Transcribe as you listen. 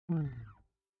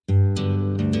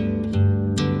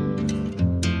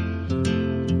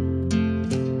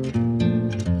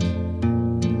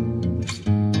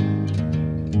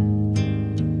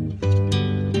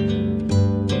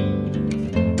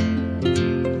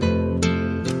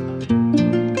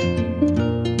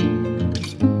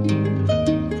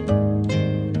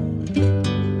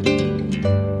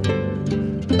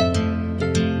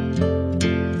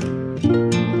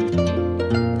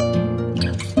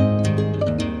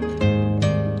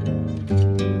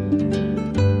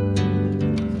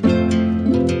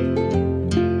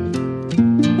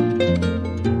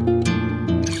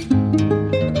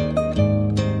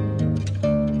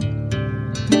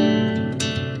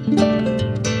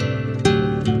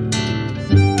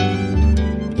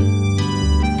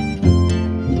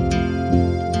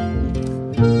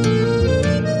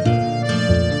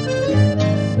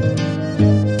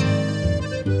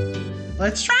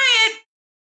Let's try it.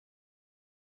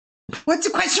 What's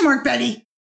a question mark, Betty?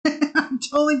 I'm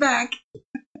totally back.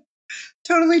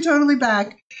 Totally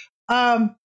back.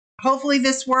 Hopefully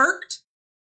this worked.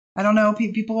 I don't know.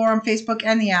 People are on Facebook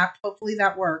and the app. Hopefully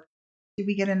that worked. Did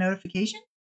we get a notification?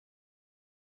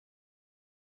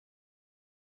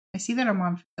 I see that I'm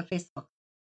on the Facebook.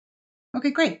 Okay,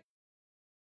 great.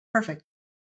 Perfect.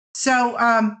 So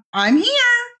I'm here.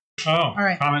 Oh, all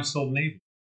right. Comment still Navy.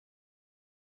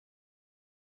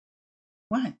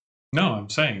 What? No, I'm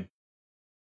saying.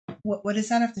 What does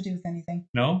that have to do with anything?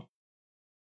 No?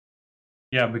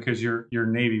 Yeah, because your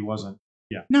Navy wasn't.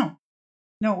 Yeah. No,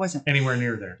 it wasn't. Anywhere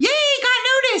near there. Yay, got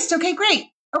noticed. Okay, great.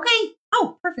 Okay.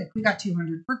 Oh, perfect. We got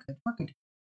 200. We're good.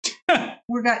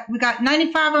 we got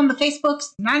 95 on the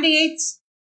Facebooks, 98s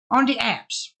on the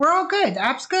apps. We're all good. The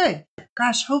app's good.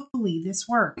 Gosh, hopefully this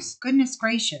works. Goodness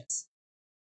gracious.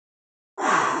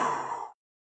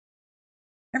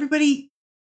 Everybody,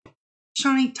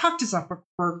 Shawnee, talk to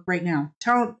Zuckerberg right now.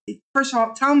 First of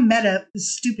all, tell him Meta is a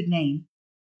stupid name.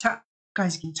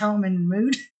 Guys, can you tell him in the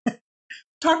mood?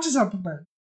 Talk to Zuckerberg.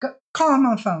 Call him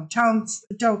on the phone. Tell him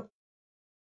don't.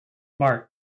 Mark,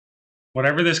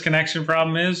 whatever this connection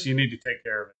problem is, you need to take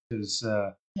care of it because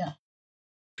yeah,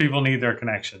 people need their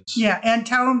connections. Yeah, and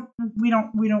tell them we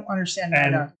don't understand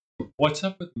Meta. And what's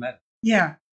up with Meta?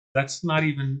 Yeah, that's not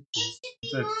even.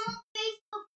 Facebook.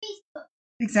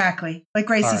 Exactly, like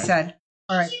Gracie said.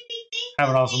 All right. Have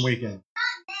an awesome weekend.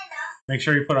 Make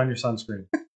sure you put on your sunscreen.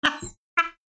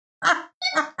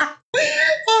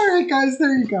 All right, guys,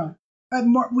 there you go.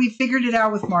 We figured it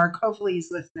out with Mark. Hopefully he's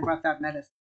listening about that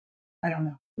medicine. I don't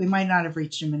know. We might not have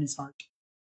reached him in his heart.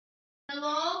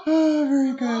 Hello? Oh,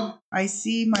 very good. I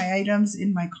see my items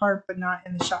in my cart, but not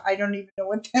in the shop. I don't even know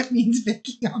what that means,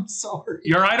 Vicky. I'm sorry.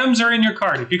 Your items are in your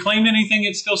cart. If you claimed anything,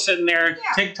 it's still sitting there.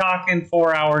 Yeah. TikTok in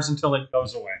 4 hours until it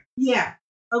goes away. Yeah.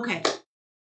 Okay.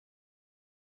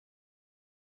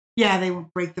 Yeah, they will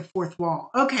break the fourth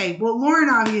wall. Okay. Well, Lauren,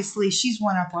 obviously, she's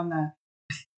one up on the...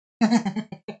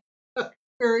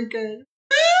 Very good.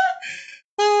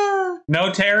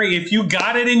 No, Terry, if you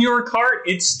got it in your cart,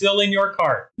 it's still in your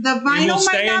cart. The vinyl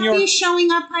might not be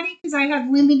showing up, honey, because I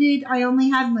only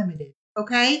had limited.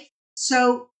 Okay?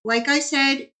 So, like I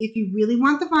said, if you really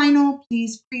want the vinyl,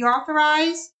 please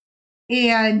pre-authorize.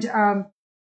 And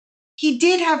he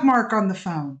did have Mark on the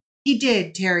phone. He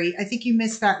did, Terry. I think you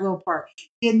missed that little part.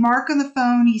 He had Mark on the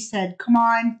phone. He said, come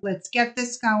on, let's get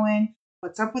this going.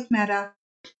 What's up with Meta?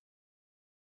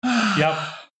 Yep.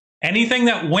 Anything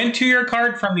that went to your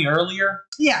cart from the earlier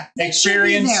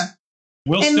experience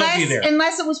will still be there.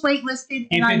 Unless it was waitlisted.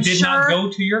 If it did not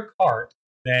go to your cart,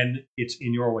 then it's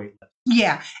in your wait list.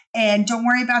 Yeah. And don't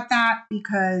worry about that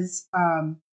because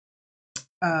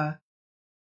I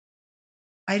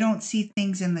don't see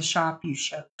things in the shop you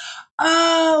showed.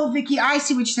 Oh, Vicky, I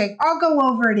see what you're saying. I'll go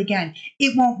over it again.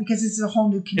 It won't because it's a whole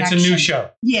new connection. It's a new show.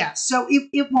 Yeah. So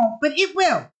it won't, but it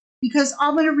will. Because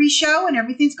I'm going to re-show and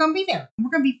everything's going to be there. And we're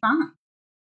going to be fine.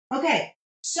 Okay.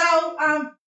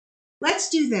 So let's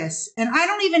do this. And I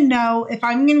don't even know if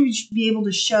I'm going to be able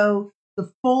to show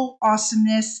the full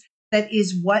awesomeness that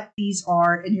is what these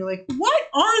are. And you're like, what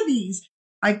are these?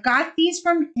 I got these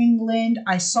from England.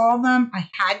 I saw them. I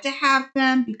had to have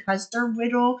them because they're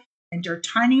little and they're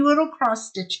tiny little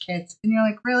cross-stitch kits. And you're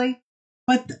like, really?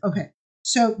 But, okay.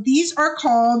 So these are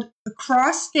called the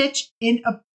cross-stitch in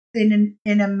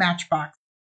a matchbox,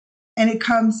 and it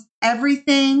comes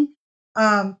everything.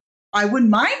 I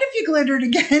wouldn't mind if you glittered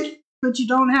again, but you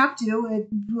don't have to.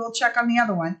 We'll check on the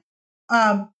other one.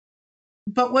 But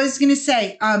what I was going to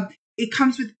say, it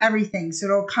comes with everything. So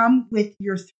it'll come with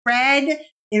your thread.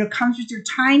 It'll come with your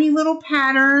tiny little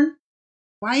pattern.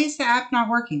 Why is the app not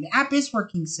working? The app is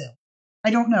working still. I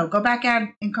don't know. Go back out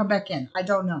and come back in. I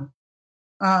don't know.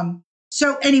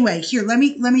 So anyway, here, let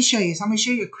me show you. So I'm going to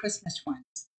show you a Christmas one.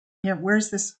 Yeah, where's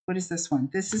this? What is this one?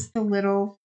 This is the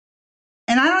little,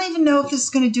 and I don't even know if this is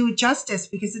going to do it justice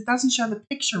because it doesn't show the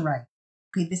picture right.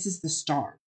 Okay, this is the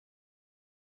star.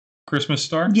 Christmas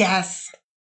star? Yes.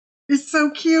 It's so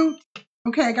cute.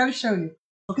 Okay, I got to show you.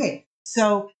 Okay,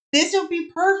 so this would be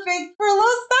perfect for a little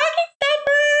stocking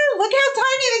stuffer. Look how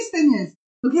tiny this thing is.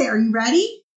 Okay, are you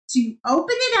ready? So you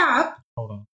open it up.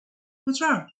 Hold on. What's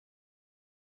wrong?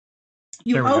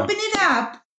 You open it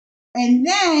up, and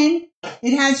then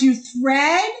it has your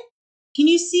thread. Can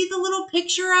you see the little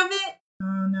picture of it?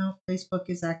 Oh, no. Facebook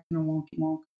is acting a wonky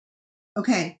wonk.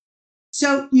 Okay.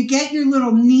 So you get your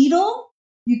little needle.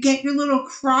 You get your little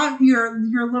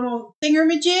your little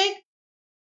thingamajig.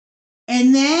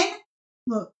 And then,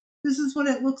 look, this is what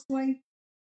it looks like.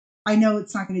 I know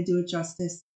it's not going to do it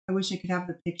justice. I wish I could have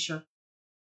the picture.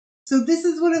 So this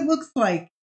is what it looks like.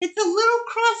 It's a little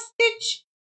cross stitch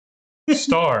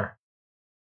star.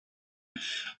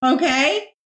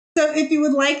 Okay. So if you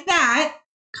would like that,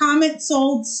 comment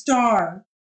sold star.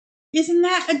 Isn't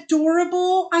that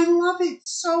adorable? I love it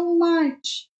so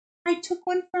much. I took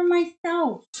one for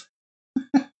myself.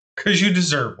 Because you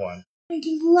deserve one. I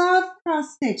love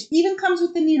cross stitch. Even comes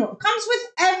with the needle. It comes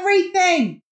with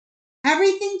everything.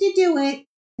 Everything to do it.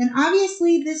 And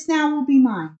obviously this now will be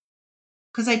mine.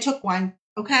 Because I took one.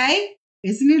 Okay?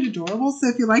 Isn't it adorable? So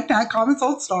if you like that, comment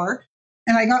sold star.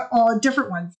 And I got all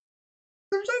different ones.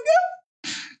 They're so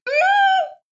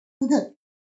good. Okay.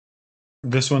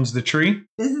 This one's the tree?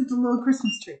 This is the little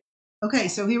Christmas tree. Okay,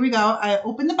 so here we go. I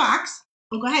open the box.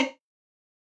 Oh, go ahead.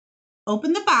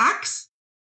 Open the box.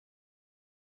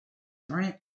 Darn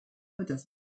it. What does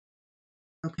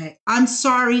it? Okay. I'm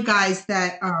sorry, guys,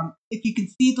 that if you can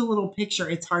see the little picture,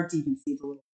 it's hard to even see the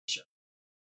little picture.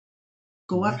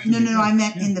 Go up. No, I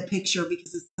meant in the picture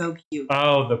because it's so cute.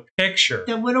 Oh, the picture.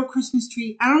 The little Christmas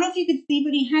tree. I don't know if you can see,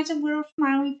 but he has a little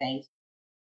smiley face.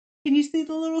 Can you see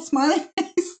the little smiley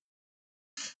face?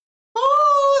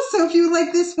 Oh, so if you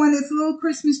like this one, it's a little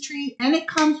Christmas tree, and it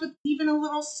comes with even a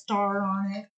little star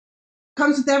on it.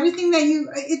 Comes with everything that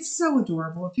it's so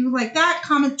adorable. If you would like that,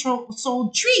 comment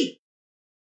sold tree.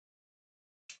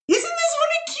 Isn't this one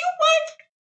a cute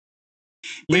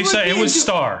one? Lisa, it was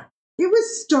star. It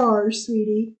was star,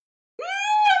 sweetie.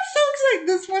 I'm so excited.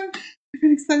 This one, I've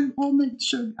been excited all night.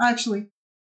 Sure, actually,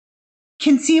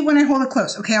 can see it when I hold it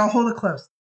close. Okay, I'll hold it close.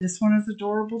 This one is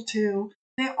adorable too.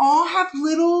 They all have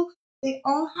little,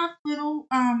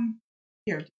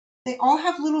 here. They all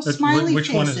have little smiley faces.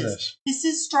 Which one is this? This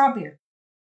is strawberry.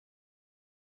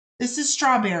 This is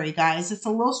strawberry, guys. It's a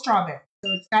little strawberry.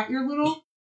 So it's got your little,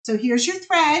 so here's your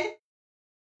thread.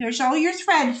 Here's all your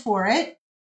thread for it.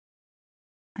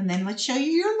 And then let's show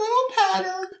you your little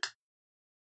pattern.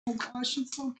 Oh gosh,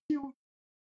 it's so cute.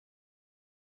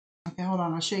 Okay, hold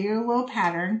on. I'll show you your little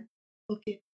pattern. Look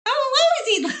at, oh,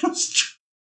 little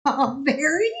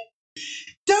strawberry.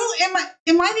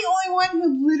 Am I the only one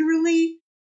who literally,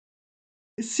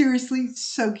 seriously,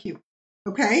 so cute.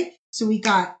 Okay, so we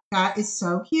got, that is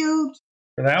so cute.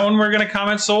 For that one, we're going to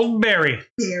comment sold berry.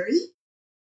 Berry.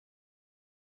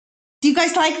 Do you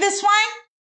guys like this one?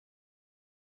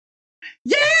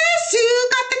 Yes, you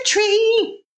got the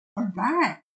tree. All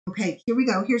right. Okay, here we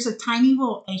go. Here's a tiny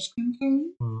little ice cream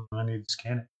cone. I need to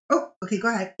scan it. Oh, okay, go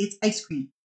ahead. It's ice cream.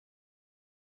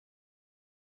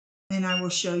 And I will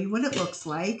show you what it looks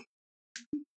like.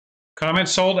 Comment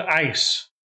sold ice.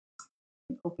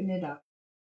 Open it up.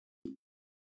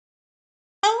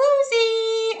 A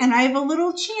Lucy! And I have a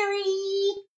little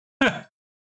cherry.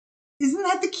 Isn't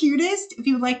that the cutest? If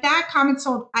you would like that, comment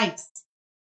sold ice.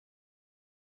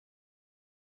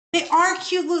 They are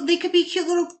cute. They could be cute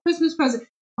little Christmas presents.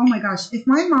 Oh my gosh. If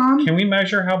my mom... Can we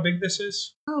measure how big this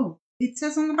is? Oh, it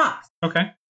says on the box.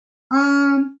 Okay.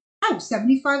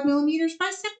 75 millimeters by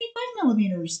 75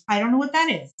 millimeters. I don't know what that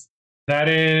is. That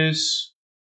is...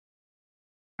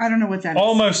 I don't know what that is.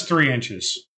 Almost 3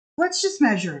 inches. Let's just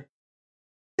measure it.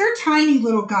 They're tiny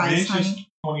little guys, honey.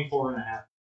 24 and a half.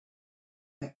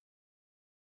 Okay.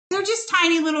 They're just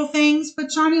tiny little things, but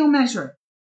Johnny will measure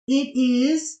it. It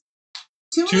is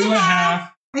 2.5.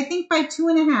 I think by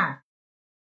 2.5.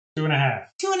 2.5.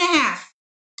 2.5.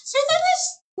 So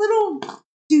this little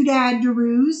doodad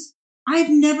daroos.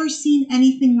 I've never seen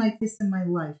anything like this in my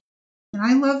life. And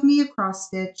I love me a cross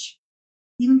stitch.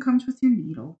 Even comes with your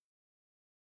needle.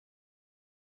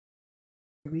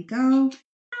 Here we go.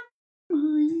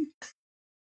 Isn't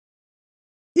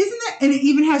that? And it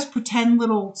even has pretend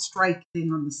little stripe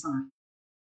thing on the side.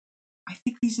 I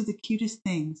think these are the cutest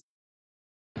things.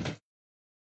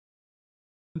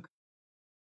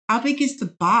 How big is the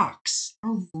box?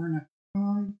 Oh, Verna.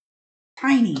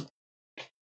 tiny.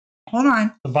 Hold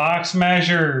on. The box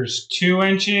measures 2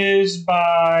 inches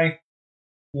by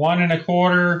 1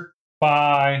 1/4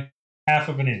 by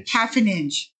 1/2 inch. 1/2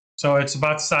 inch. So it's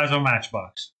about the size of a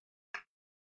matchbox.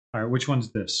 All right, which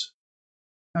one's this?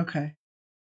 Okay.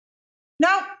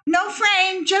 No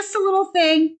frame, just a little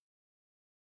thing.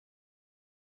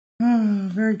 Oh,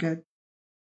 very good.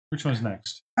 Which one's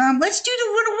next? Let's do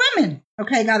the Little Women.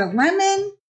 Okay, got a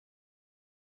lemon.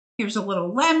 Here's a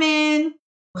little lemon.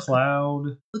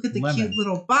 Cloud. Look at the lemon. cute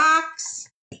little box.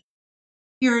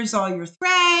 Here's all your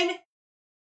thread.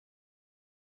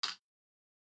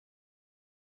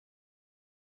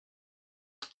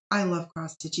 I love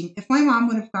cross stitching. If my mom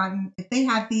would have gotten, if they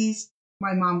had these,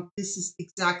 this is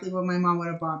exactly what my mom would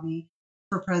have bought me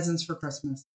for presents for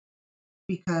Christmas.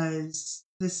 Because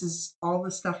this is all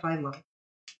the stuff I love.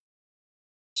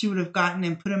 She would have gotten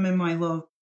and put them in my little.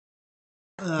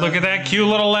 Look at that cute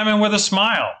little lemon with a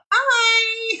smile.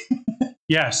 Hi.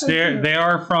 Yes, they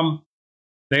are from.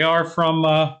 They're from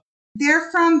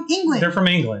England. They're from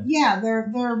England. Yeah,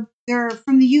 they're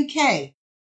from the UK.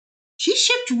 She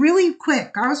shipped really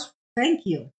quick. Thank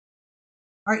you.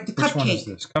 All right, the cupcake. Which one is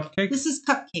this? Cupcake? This is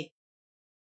cupcake.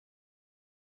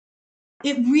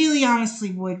 It really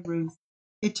honestly would, Ruth.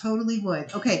 It totally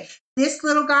would. Okay, this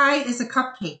little guy is a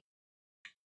cupcake.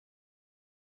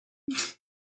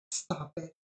 Stop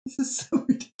it. This is so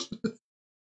ridiculous.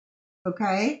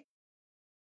 Okay.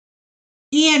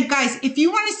 And guys, if you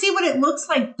want to see what it looks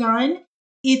like done,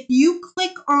 if you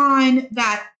click on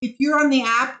that, if you're on the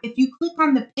app, if you click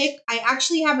on the pic, I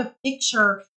actually have a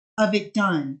picture of it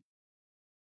done.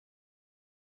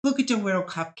 Look at the little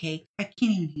cupcake. I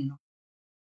can't even handle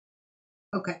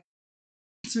it. Okay.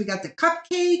 So we got the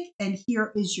cupcake, and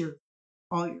here is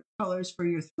all your colors for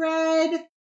your thread.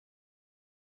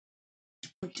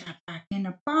 Put that back in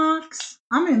a box.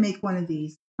 I'm going to make one of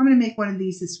these. I'm going to make one of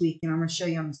these this week, and I'm going to show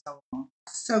you on the cell phone.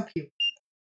 So cute.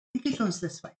 I think it goes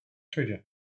this way. Sure do.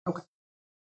 Okay.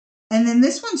 And then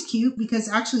this one's cute because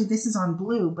actually this is on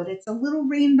blue, but it's a little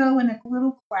rainbow and a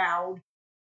little cloud.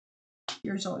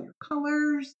 Here's all your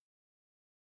colors.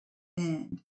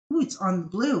 And, ooh, it's on the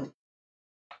blue.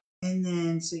 And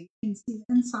then, so you can see the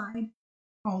inside.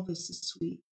 Oh, this is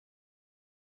sweet.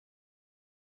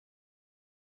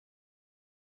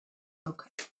 Okay.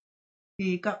 Here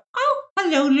you go. Oh,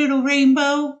 hello, little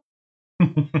rainbow.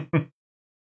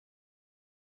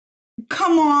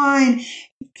 Come on.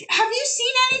 Have you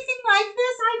seen anything like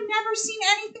this? I've never seen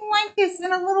anything like this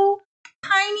in a little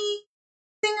tiny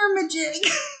thingamajig.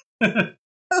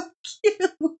 So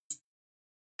cute.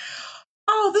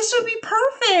 Oh, this would be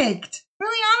perfect.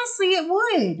 Really, honestly, it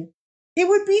would. It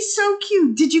would be so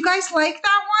cute. Did you guys like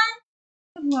that one?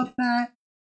 I love that.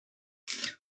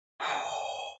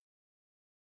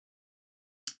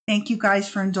 Thank you guys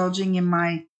for indulging in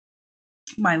my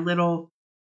little.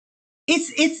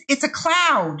 It's a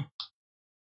cloud.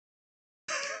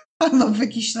 I love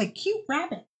Vicky. She's like, cute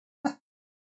rabbit. I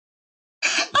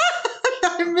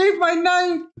made my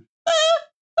knife.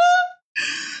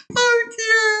 Oh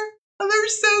dear. Oh, they're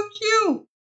so cute.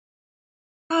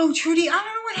 Oh, Trudy, I don't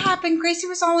know what happened. Gracie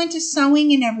was all into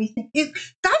sewing and everything. That's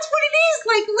what it is,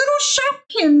 like little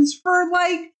Shopkins for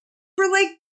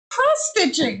cross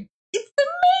stitching. It's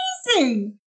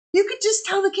amazing. You could just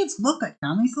tell the kids, look, I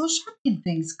found these little Shopkin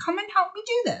things. Come and help me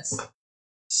do this.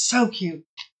 So cute.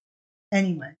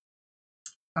 Anyway.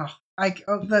 I'm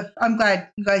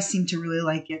glad you guys seem to really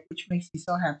like it, which makes me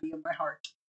so happy in my heart.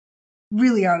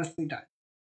 Really honestly does.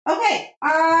 Okay.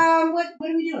 What are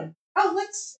we doing?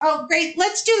 Great.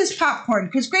 Let's do this popcorn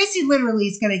because Gracie literally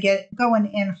is going to get going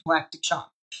in anaphylactic shock.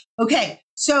 Okay.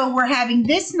 So we're having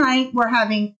this night, we're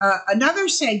having another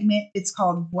segment. It's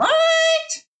called What?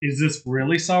 Is this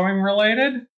really sewing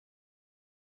related?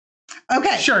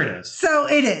 Okay. Sure it is. So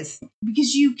it is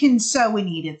because you can sew and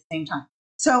eat at the same time.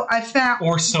 So I found.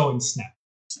 Or sew and snack.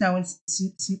 Snow and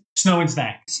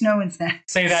snack. Snow and snack.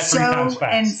 Say that 3 times fast. Sew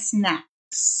and snack.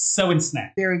 Sew and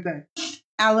snack. Very good.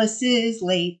 Alice is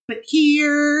late, but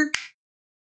here.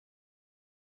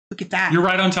 Look at that. You're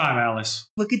right on time, Alice.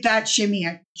 Look at that shimmy.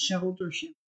 Shoulder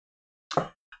shimmy. Okay,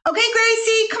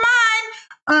 Gracie, come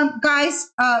on.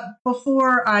 Guys,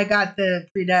 before I got the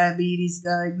prediabetes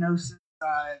diagnosis,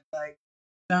 I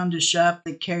found a shop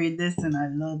that carried this, and I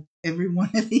love every one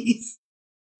of these.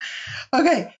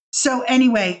 Okay, so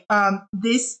anyway,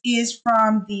 this is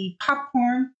from the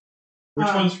popcorn. Which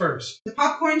one's first? The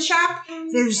popcorn shop.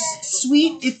 There's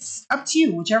sweet. It's up to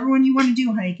you, whichever one you want to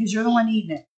do, honey, because you're the one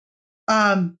eating it.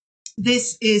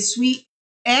 This is sweet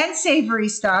and savory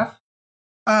stuff.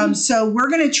 So we're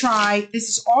going to try, this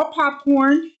is all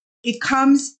popcorn. It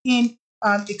comes in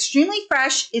extremely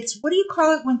fresh. It's, what do you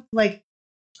call it when, like,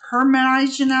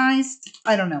 hermeticized?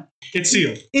 I don't know. It's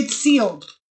sealed. It's sealed.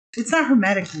 It's not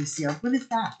hermetically sealed. What is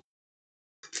that?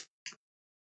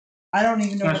 I don't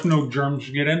even know. That's no germs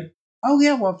get in. Oh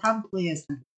yeah, well, it probably is.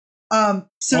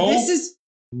 This is.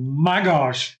 My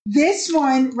gosh. This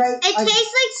one, right? It tastes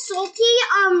like salty,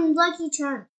 Lucky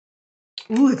Charms.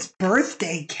 Ooh, it's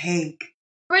birthday cake.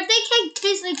 Birthday cake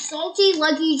tastes like salty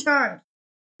Lucky Charms.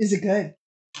 Is it good?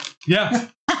 Yeah.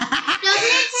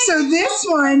 So this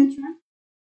one.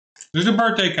 This is a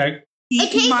birthday cake. It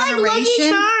tastes like Lucky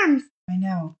Charms. I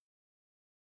know.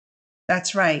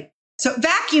 That's right. So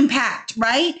vacuum packed,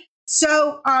 right?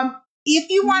 So if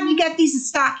you wanted to get these as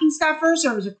stocking stuffers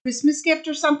or as a Christmas gift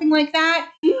or something like that,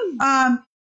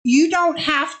 you don't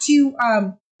have to,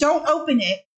 don't open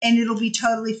it and it'll be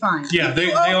totally fine. Yeah,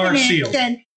 they are sealed.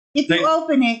 Then if you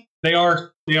open it, they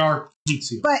are heat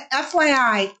sealed. But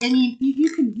FYI, and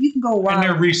you can go wild.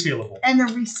 And they're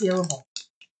resealable.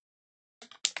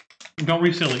 Don't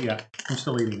reseal it yet. I'm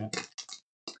still eating it.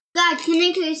 God, can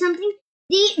I tell you something?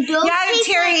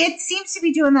 Terry, it seems to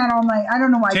be doing that all night. I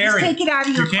don't know why. Terry, just take it out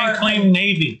of your You can't claim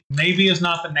Navy. Navy is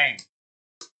not the name.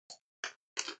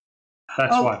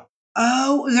 That's why.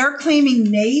 Oh, they're claiming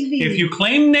Navy. If you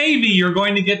claim Navy, you're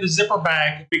going to get the zipper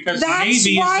bag because Navy is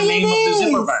the name of the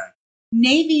zipper bag.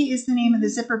 Navy is the name of the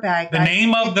zipper bag. The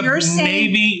name of the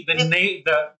Navy,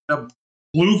 the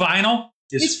blue vinyl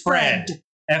is Fred.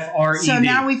 F-R-E-D. So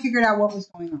now we figured out what was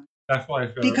going on. That's why I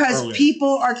figured because earlier.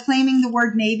 People are claiming the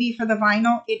word Navy for the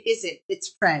vinyl. It isn't.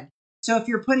 It's Fred. So if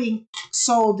you're putting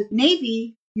sold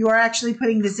Navy, you are actually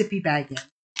putting the zippy bag in.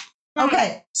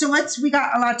 Okay, so we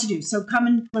got a lot to do. So come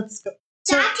and let's go.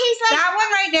 So that tastes like that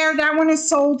one right there. That one is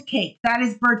sold cake. That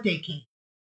is birthday cake.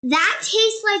 That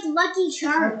tastes like Lucky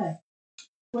Charms. Okay.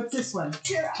 What's this one?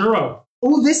 Churro.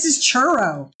 Oh, this is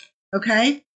churro.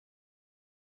 Okay.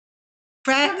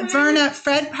 Fred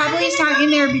probably is not in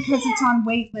there because it's on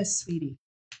wait list, sweetie.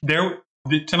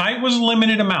 Tonight was a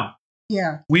limited amount.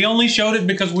 Yeah. We only showed it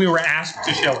because we were asked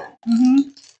to show it. Mm-hmm.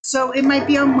 So it might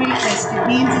be on wait list. It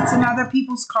means it's in other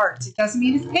people's carts. It doesn't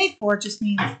mean it's paid for. It just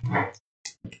means.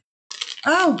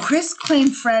 Oh, Chris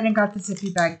claimed Fred and got the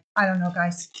zippy bag. I don't know,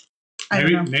 guys. I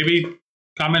don't know. Maybe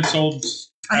comment sold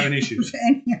having issues.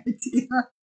 Any idea?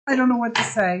 I don't know what to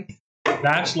say.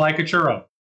 That's like a churro.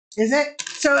 Is it?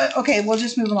 So, okay, we'll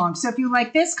just move along. So if you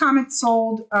like this, comment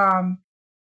sold.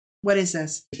 What is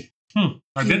this?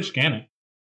 I did scan it.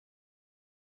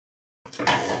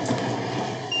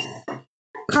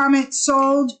 Comment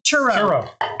sold churro. Churro.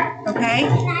 Okay.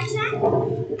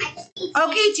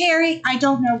 Okay, Terry. I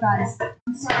don't know, guys.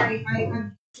 I'm sorry.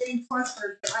 I'm getting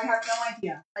flustered. I have no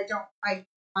idea. I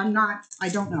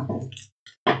don't know.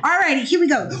 Alrighty, here we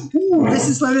go. Ooh, this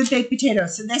is loaded baked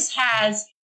potatoes. So this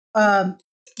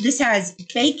has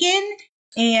bacon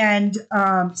and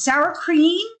sour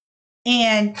cream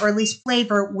or at least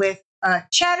flavor with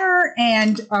cheddar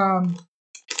and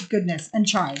goodness and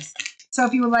chives. So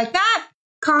if you would like that,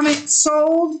 comment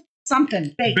sold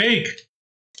something. Bake.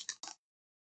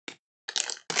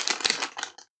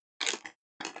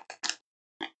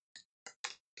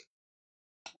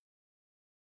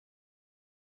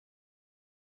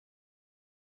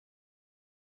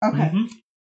 Okay. Mm-hmm.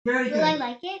 Very good. Will I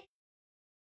like it?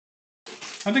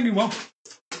 I think you will.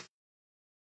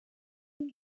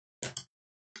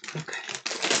 Okay.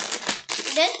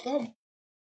 That's good.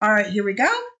 All right, here we go.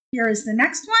 Here is the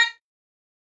next one.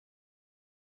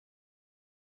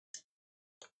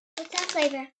 What's that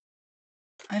flavor?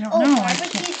 I don't know.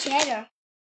 Barbecue cheddar.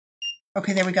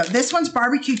 Okay, there we go. This one's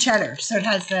barbecue cheddar. So it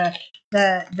has the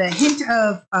hint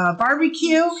of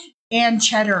barbecue and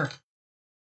cheddar.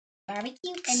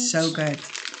 Barbecue and so good.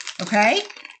 Okay.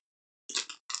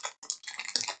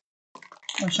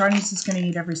 Well, Sharnice is going to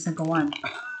eat every single one.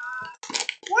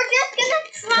 We're just going to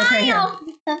try all of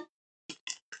them.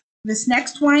 This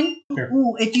next one. Here.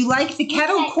 Ooh, if you like the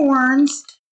kettle corns,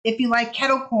 that's this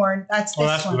one.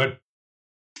 That's good.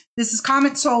 This is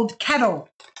comment sold kettle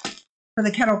for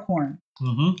the kettle corn.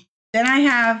 Mm-hmm. Then I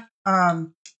have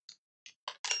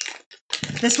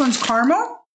this one's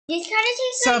caramel. This kind of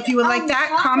tastes so like if you would like that,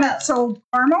 taco. comment sold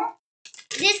caramel.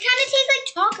 This kind of tastes like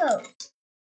tacos.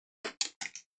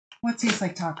 What tastes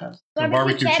like tacos? The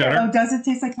barbecue cheddar. Oh, does it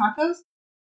taste like tacos?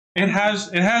 It has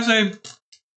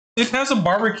a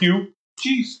barbecue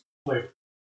cheese flavor.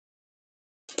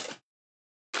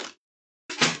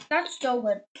 That's so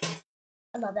good.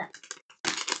 I love that.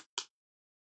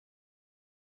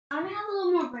 I'm gonna have a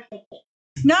little more birthday cake.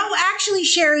 No, actually,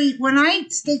 Sherry,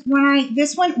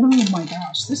 this one, oh my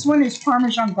gosh, this one is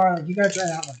Parmesan garlic. You gotta try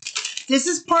that one. This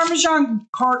is Parmesan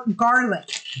garlic.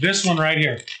 This one right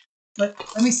here. Let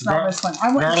me smell this one.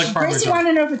 Garlic Gracie parmesan. want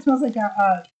to know if it smells like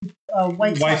a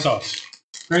white sauce.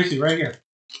 Gracie, right here.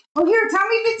 Oh, here. Tell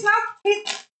me if it's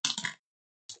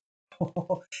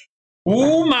not.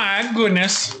 Oh my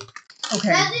goodness. Okay.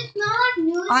 Does it smell like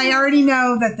noodles? I already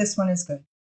know that this one is good.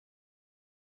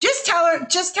 Just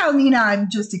tell Nina I'm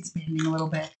just expanding a little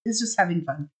bit. It's just having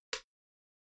fun.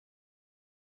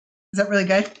 Is that really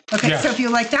good? Okay, yeah. So if you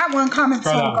like that one, comment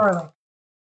salt garlic.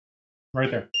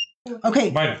 Right there. Okay.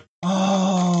 Bite it.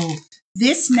 Oh,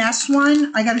 this Nest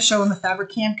one, I got to show in the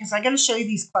fabric can because I got to show you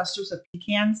these clusters of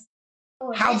pecans.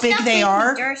 Oh, how big they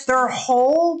are. There are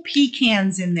whole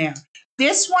pecans in there.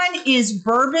 This one is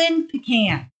bourbon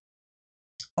pecan.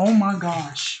 Oh my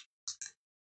gosh.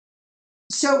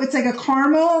 So it's like a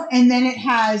caramel, and then it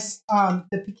has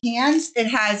the pecans. It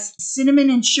has cinnamon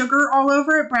and sugar all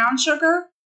over it, brown sugar.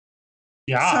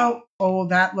 Yeah. So, oh,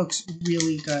 that looks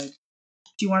really good.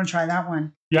 Do you want to try that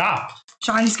one? Yeah.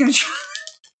 Shawnee's gonna try.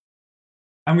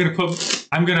 I'm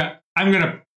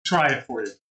gonna try it for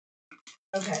you.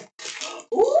 Okay.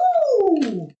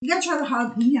 Ooh, you gotta try the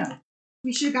jalapeno.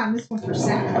 We should have gotten this one for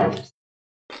 $7.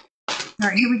 All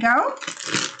right, here we go.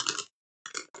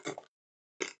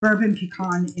 Bourbon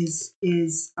pecan is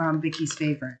Vicky's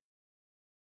favorite.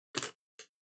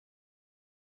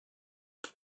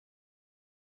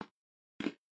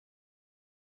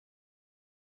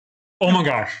 Oh my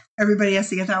gosh. Everybody has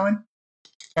to get that one?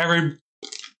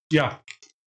 Yeah.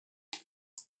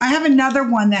 I have another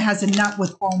one that has a nut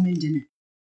with almond in it.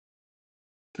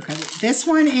 Okay, this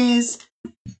one is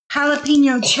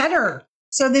jalapeno cheddar.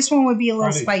 So this one would be a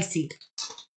little spicy.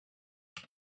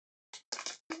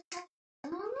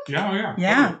 Yeah.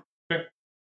 Yeah. Okay.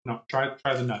 No, try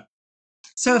the nut.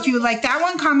 So if you would like that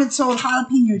one, comment sold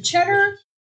jalapeno cheddar.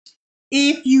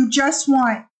 If you just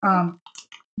want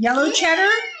yellow cheddar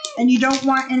and you don't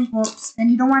want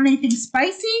anything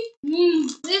spicy,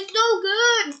 it's so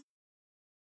good.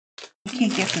 You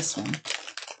can't get this one.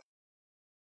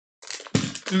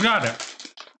 You got it.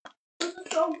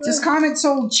 So good. Just comment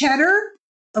sold cheddar.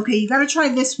 Okay, you got to try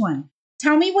this one.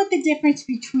 Tell me what the difference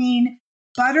between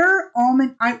butter,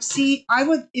 almond.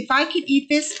 If I could eat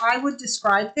this, I would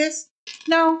describe this.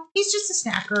 No, he's just a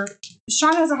snacker.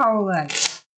 Sean has a hollow leg.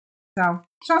 So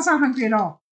Sean's not hungry at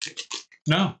all.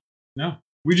 No.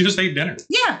 We just ate dinner.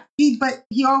 Yeah, but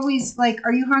he always like,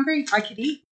 are you hungry? I could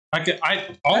eat. I could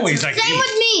eat. Same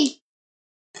with me.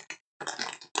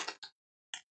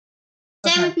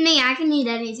 Same with me. I can eat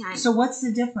anytime. So what's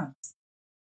the difference?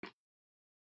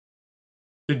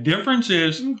 The difference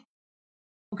is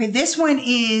okay. This one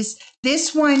is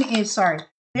sorry.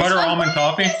 Butter almond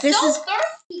toffee. This so is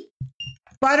thirsty.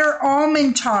 Butter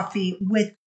almond toffee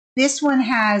with this one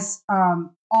has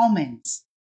almonds,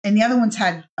 and the other ones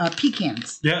had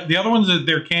pecans. Yeah, the other ones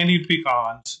they're candied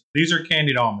pecans. These are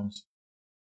candied almonds,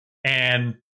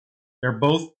 and they're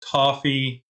both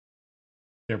toffee.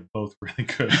 They're both really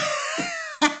good.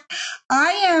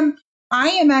 I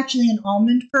am actually an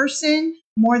almond person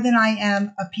more than I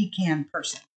am a pecan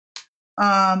person.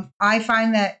 I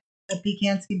find that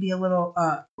pecans can be a little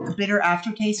a bitter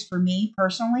aftertaste for me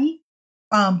personally,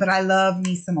 but I love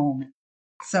me some almonds.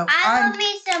 So I love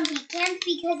me some pecans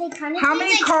because they kind of. How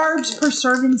many carbs per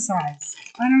serving size?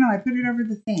 I don't know. I put it over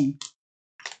the thing.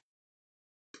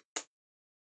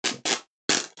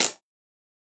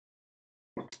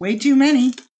 Way too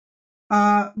many.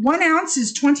 1 ounce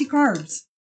is 20 carbs.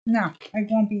 No, I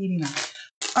won't be eating that.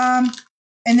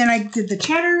 And then I did the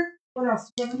cheddar. What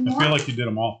else? Did you have any more? I feel like you did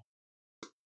them all.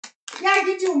 Yeah, I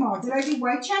did do them all. Did I do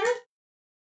white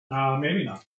cheddar? Maybe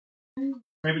not.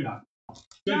 Maybe not.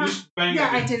 Yeah, Just bang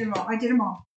yeah, it. I did them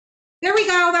all. There we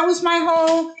go. That was my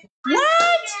whole.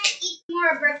 What? Eat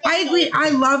more birthday I agree. cake. I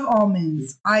love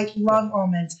almonds. Have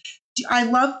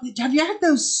you had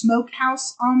those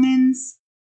smokehouse almonds?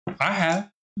 I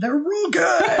have. They're real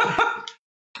good.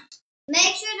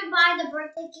 Make sure to buy the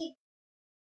birthday cake.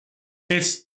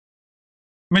 It's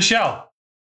Michelle.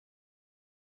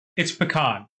 It's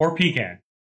pecan or pecan.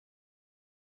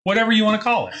 Whatever you want to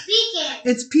call it. Pecan.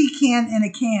 It's pecan in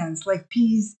a can. It's like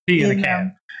peas. Pea in a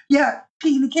can. Yeah,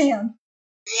 pea in a can.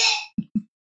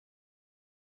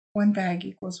 1 bag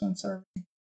equals 1 serving.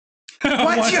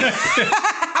 What's your...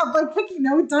 But Vicky,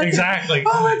 no, it doesn't. Exactly.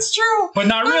 Oh, it's true. But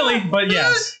not really, but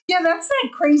yes. Yeah, that's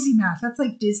like crazy math. That's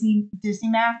like Disney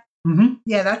math. Mm-hmm.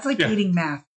 Yeah, that's like eating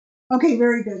math. Okay,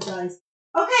 very good, guys.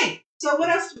 Okay, so what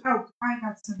else? Oh, I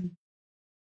got some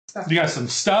stuff. You got some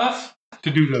stuff to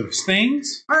do those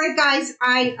things. All right, guys.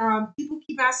 People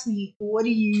keep asking me, what do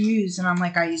you use? And I'm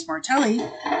like, I use Martelli,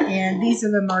 and these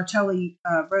are the Martelli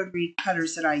rotary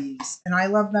cutters that I use, and I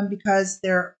love them because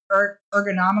they're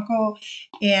ergonomical,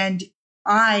 and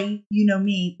you know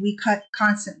me, we cut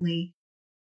constantly.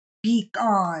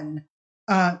 Pecan.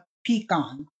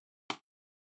 Pecan.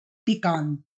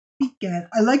 Pecan. Pecan.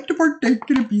 I like to partake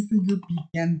in a piece of your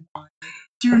pecan pie.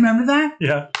 Do you remember that?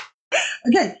 Yeah.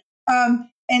 Okay.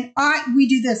 And we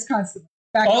do this constantly.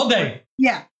 All day.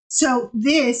 Yeah. So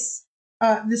this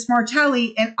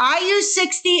Martelli, and I use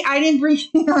 60. I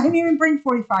didn't even bring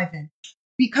 45 in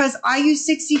because I use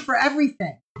 60 for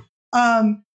everything.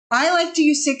 I like to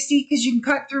use 60 because you can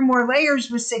cut through more layers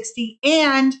with 60,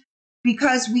 and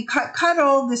because we cut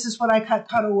Cuddle, this is what I cut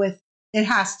Cuddle with. It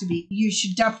has to be. You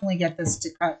should definitely get this to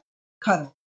cut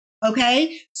Cuddle.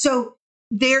 Okay? So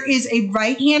there is a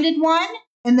right-handed one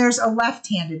and there's a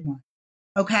left-handed one.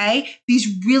 Okay?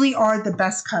 These really are the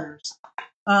best cutters.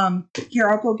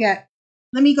 Here,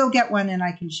 let me go get one and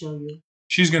I can show you.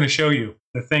 She's going to show you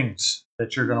the things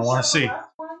that you're going to want to see.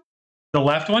 The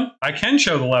left one? I can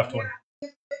show the left one.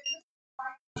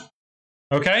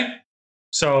 Okay?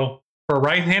 So for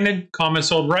right-handed, comment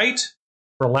sold right.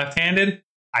 For left-handed,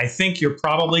 I think you're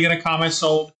probably going to comment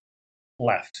sold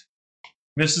left.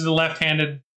 This is the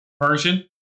left-handed version.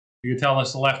 You can tell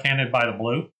it's the left-handed by the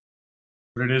blue,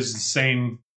 but it is the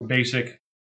same basic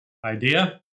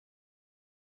idea.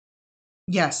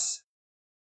 Yes.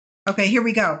 Okay, here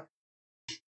we go.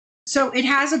 So it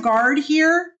has a guard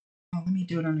here. Oh, let me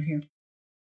do it under here.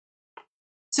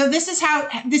 So this is how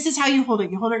you hold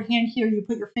it. You hold your hand here, you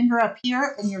put your finger up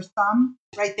here and your thumb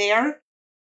right there.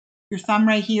 Your thumb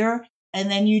right here. And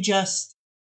then you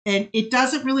and it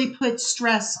doesn't really put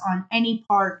stress on any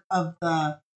part of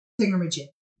the thingamajig.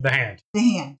 The hand. The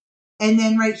hand. And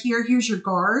then right here, here's your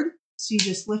guard. So you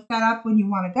just lift that up when you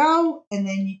want to go. And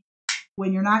then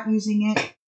when you're not using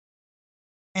it,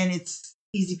 and it's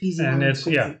easy peasy. And it's,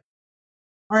 yeah.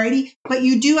 Alrighty. But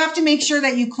you do have to make sure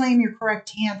that you claim your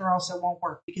correct hand or else it won't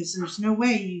work because there's no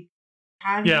way you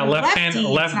have left-handed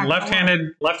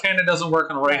doesn't work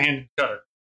on a right-handed cutter.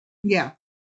 Yeah.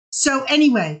 So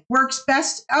anyway, works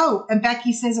best. Oh, and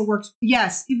Becky says it works.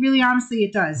 Yes, really honestly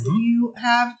it does. Mm-hmm. If you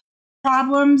have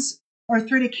problems,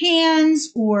 arthritic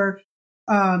hands, or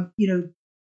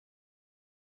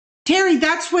Terry,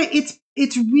 that's what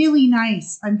it's really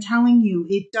nice. I'm telling you,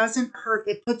 it doesn't hurt.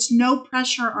 It puts no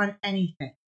pressure on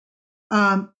anything.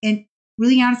 And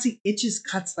really honestly, it just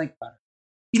cuts like butter.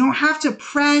 You don't have to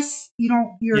press.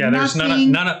 There's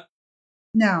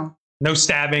no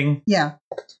stabbing. Yeah.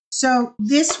 So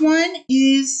this one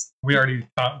is. We already.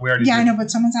 Yeah, I know,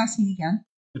 but someone's asking again.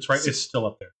 It's right. It's still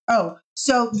up there. Oh,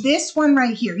 so this one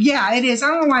right here. Yeah, it is. I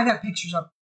don't know why that picture's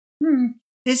up.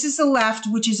 This is the left,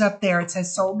 which is up there. It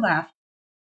says sold left.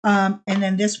 And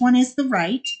then this one is the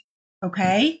right.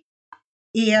 Okay.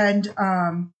 And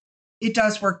it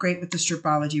does work great with the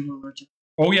Stripology ruler too.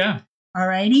 Oh yeah.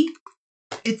 Alrighty.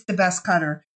 It's the best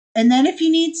cutter. And then if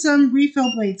you need some refill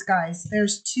blades, guys,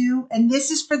 there's two, and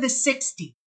this is for the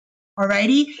 60.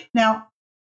 Alrighty. Now,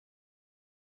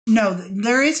 no,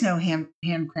 there is no hand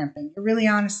cramping. Really,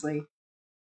 honestly.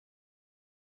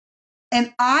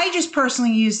 And I just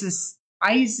personally use this.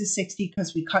 I use the 60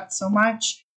 because we cut so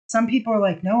much. Some people are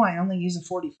like, no, I only use a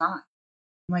 45. I'm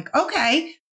like,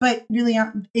 okay, but really,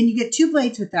 and you get two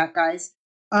blades with that, guys.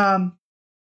 But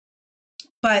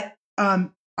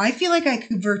I feel like I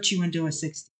convert you into a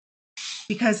 60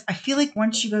 because I feel like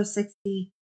once you go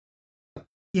 60,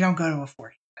 you don't go to a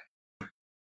 40.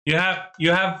 You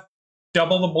have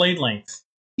double the blade length.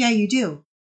 Yeah, you do.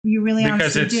 You really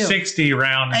honestly do. Because it's 60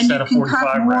 round instead of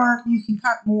 45 round. You can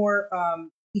cut more.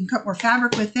 You can cut more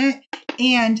fabric with it,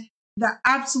 and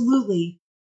absolutely.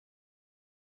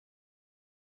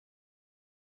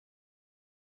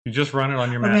 You just run it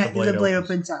on your mat. The blade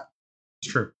opens up.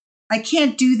 It's true. I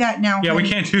can't do that now. Yeah, we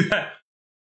can't do that.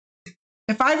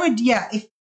 If I would, yeah.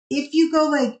 If you go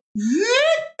like,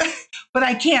 but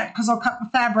I can't because I'll cut the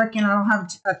fabric and I don't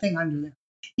have a thing under there.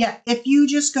 Yeah, if you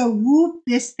just go whoop,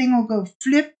 this thing will go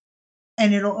flip,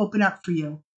 and it'll open up for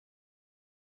you.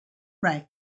 Right.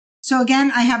 So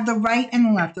again, I have the right and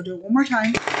the left. I'll do it one more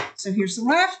time. So here's the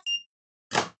left.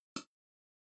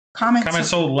 Comment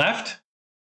sold left.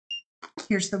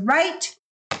 Here's the right.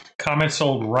 Comment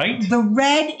sold right. The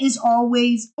red is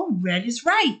always, red is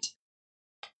right.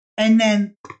 And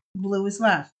then blue is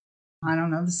left. I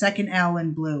don't know. The second L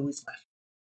in blue is left.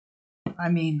 I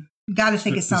mean, you got to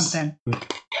think of something.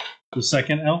 The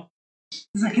second L?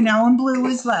 The second L in blue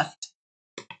is left.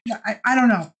 I don't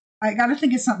know. I got to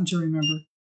think of something to remember.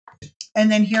 And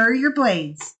then here are your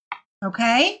blades.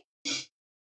 Okay?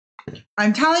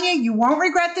 I'm telling you, you won't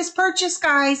regret this purchase,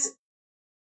 guys.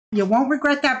 You won't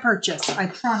regret that purchase. I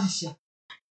promise you.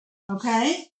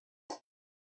 Okay?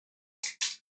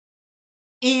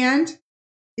 And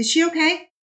is she okay?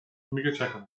 Let me go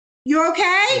check on her. You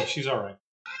okay? Yeah, she's all right.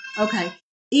 Okay.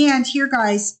 And here,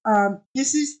 guys,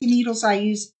 this is the needles I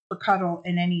use for cuddle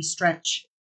and any stretch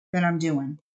that I'm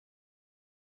doing.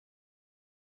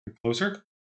 Closer?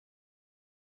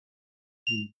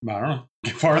 I don't know.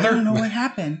 Get farther? I don't know what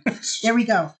happened. There we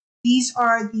go. These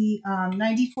are the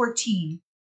 9014.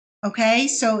 Okay,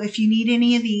 so if you need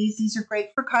any of these are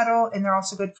great for cuddle and they're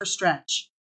also good for stretch.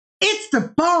 It's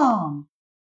the bomb.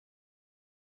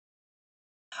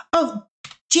 Oh,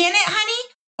 Janet,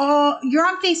 honey, you're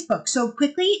on Facebook. So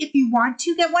quickly, if you want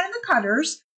to get one of the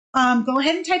cutters, go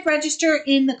ahead and type register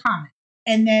in the comment.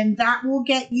 And then that will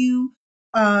get you,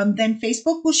 then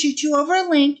Facebook will shoot you over a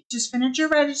link. Just finish your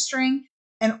registering.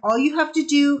 And all you have to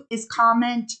do is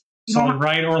comment. So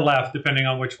right or left, depending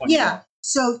on which one. Yeah.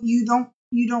 So you don't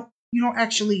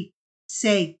actually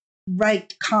say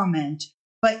write comment,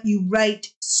 but you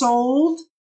write sold,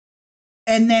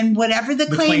 and then whatever the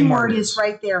claim word is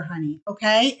right there, honey.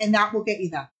 Okay, and that will get you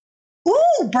that.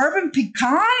 Ooh, bourbon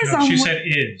pecan is on. She said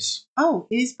is. Oh,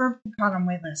 is bourbon pecan on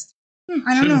waitlist?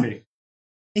 I don't know.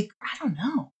 I don't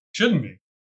know. Shouldn't be.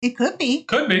 It could be.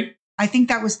 Could be. I think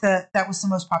that was the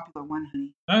most popular one,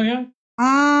 honey. Oh yeah.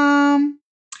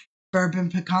 Bourbon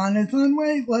pecan is on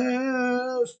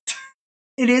waitlist.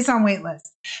 It is on waitlist.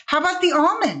 How about the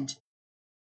almond?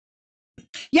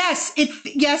 Yes,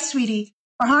 yes, sweetie.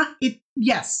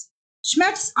 Yes.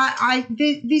 Schmeck's.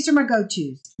 These are my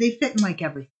go-tos. They fit in like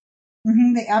everything.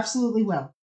 They absolutely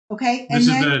will. Okay. This is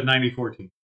the 9014.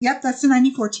 Yep, that's the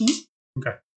 9014.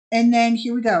 Okay. And then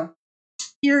here we go.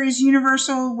 Here is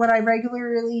Universal, what I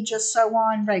regularly just sew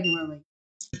on regularly.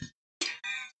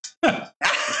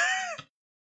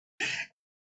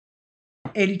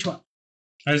 80-12.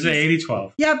 That's the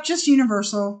 80-12. Yep, just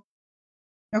Universal.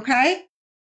 Okay?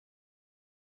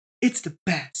 It's the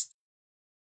best.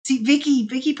 See,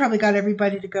 Vicky probably got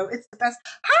everybody to go. It's the best.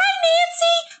 Hi,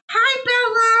 Nancy. Hi,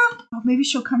 Bella. Oh, maybe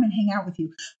she'll come and hang out with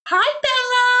you. Hi,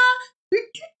 Bella.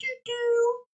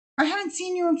 I haven't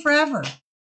seen you in forever.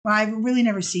 Well, I really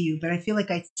never see you, but I feel like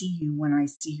I see you when I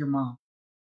see your mom,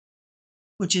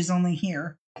 which is only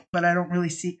here, but I don't really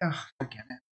see. Oh, forget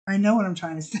it. I know what I'm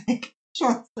trying to say.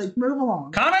 Sean's like, move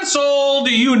along. Comment sold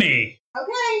uni.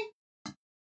 Okay.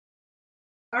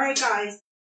 All right, guys.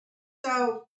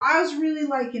 So I was really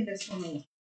liking this for me.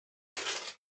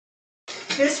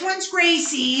 This one's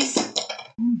Gracie's.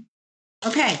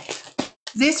 Okay.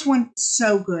 This one,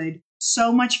 so good.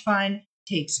 So much fun.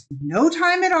 Takes no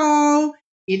time at all.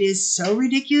 It is so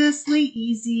ridiculously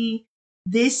easy.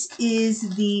 This is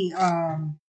the,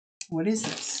 what is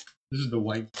this? This is the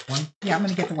white one? Yeah, I'm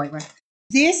going to get the white one.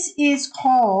 This is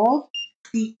called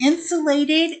the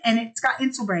Insulated, and it's got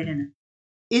Insulbrite in it.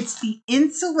 It's the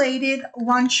Insulated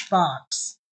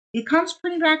Lunchbox. It comes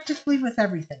pretty practically with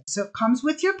everything. So it comes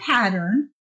with your pattern,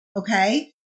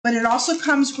 okay? But it also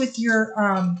comes with your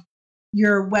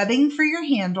webbing for your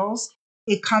handles.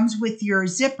 It comes with your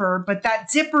zipper, but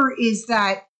that zipper is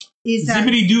that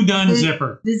zippity-doo-done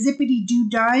zipper. The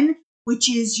zippity-doo-done, which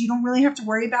is you don't really have to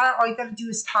worry about it. All you got to do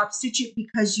is top stitch it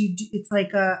because it's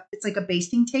like a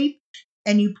basting tape,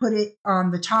 and you put it on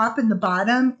the top and the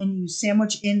bottom, and you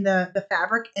sandwich in the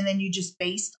fabric, and then you just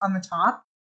baste on the top,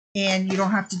 and you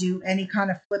don't have to do any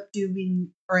kind of flip dubing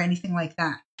or anything like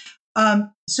that.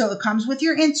 So it comes with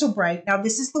your Insulbrite. Now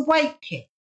this is the white kit,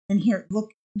 and here,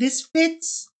 look, this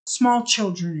fits small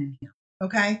children in here.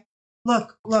 Okay,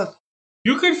 look.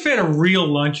 You could fit a real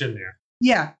lunch in there.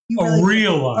 Yeah, a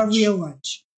real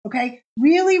lunch. Okay,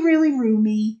 really, really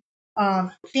roomy.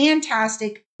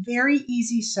 Fantastic. Very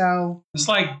easy sew. It's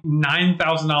like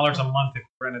 $9,000 a month if you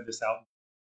rented this out.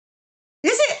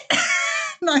 Is it?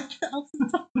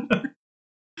 $9,000.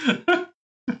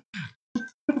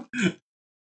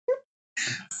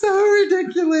 So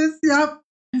ridiculous. Yep.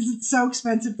 Because it's so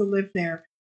expensive to live there.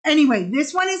 Anyway,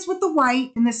 this one is with the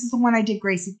white, and this is the one I did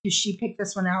Gracie because she picked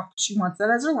this one out. She wants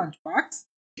that as her lunchbox.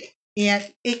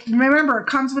 And remember, it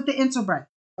comes with the Insulbrite.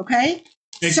 Okay?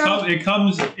 It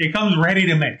comes ready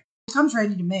to make. It comes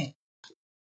ready to make.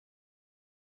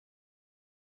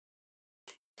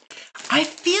 I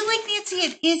feel like, Nancy,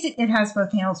 it has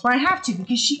both handles. Well, I have to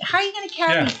because how are you going to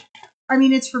carry it? I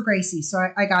mean, it's for Gracie, so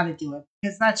I got to do it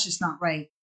because that's just not right.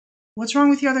 What's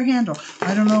wrong with the other handle?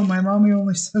 I don't know. My mommy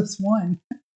only sews one.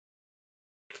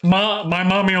 My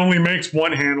mommy only makes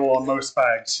one handle on most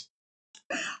bags.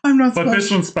 I'm not special. But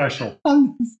this one's special.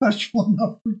 I'm not special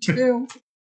enough for two.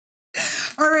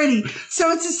 Alrighty. So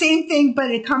it's the same thing,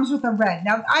 but it comes with a red.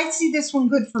 Now, I see this one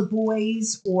good for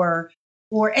boys or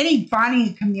any Bonnie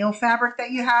and Camille fabric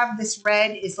that you have. This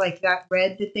red is like that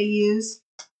red that they use.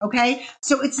 Okay?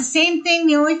 So it's the same thing.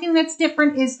 The only thing that's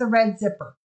different is the red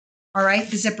zipper. All right,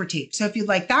 the zipper tape. So if you'd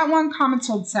like that one, comment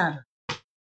sold Saturday.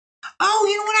 Oh,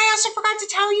 you know what I also forgot to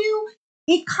tell you?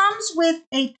 It comes with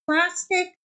a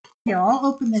plastic. Here, I'll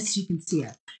open this so you can see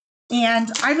it. And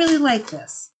I really like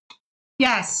this.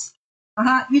 Yes.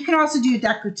 You can also do a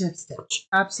decorative stitch.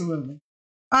 Absolutely.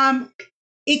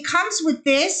 It comes with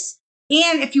this.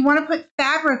 And if you want to put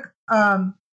fabric,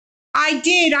 I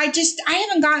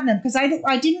haven't gotten them because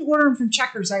I didn't order them from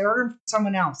Checkers. I ordered them from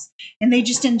someone else. And they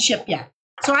just didn't ship yet.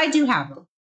 So I do have them.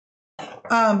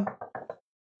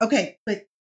 Okay, but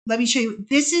let me show you.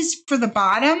 This is for the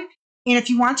bottom. And if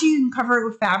you want to, you can cover it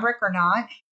with fabric or not.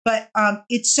 But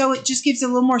it just gives a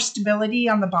little more stability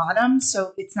on the bottom,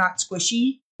 so it's not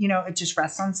squishy. You know, it just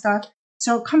rests on stuff.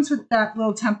 So it comes with that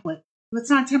little template. Well, it's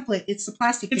not a template; it's the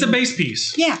plastic. It's a base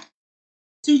piece. Yeah.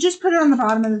 So you just put it on the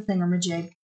bottom of the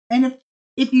thingamajig, and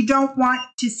if you don't want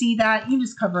to see that, you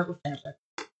just cover it with fabric.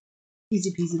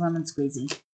 Easy peasy lemon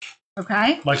squeezy.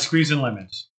 Okay. Like squeezing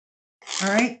lemons. All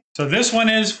right. So this one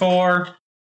is for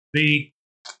the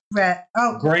red.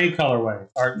 Oh, gray colorway.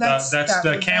 Or that's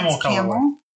the camel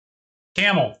colorway.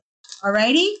 Camel.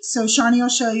 Alrighty, so Shawnee will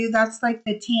show you. That's like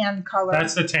the tan color.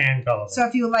 That's the tan color. So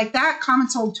if you would like that,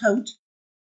 comment sold tote.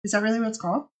 Is that really what it's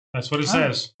called? That's what it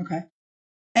says. Okay.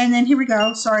 And then here we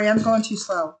go. Sorry, I'm going too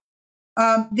slow.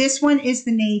 This one is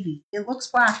the navy. It looks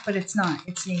black, but it's not.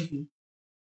 It's navy.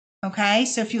 Okay,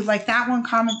 so if you'd like that one,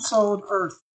 comment sold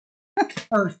earth.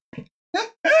 Earth.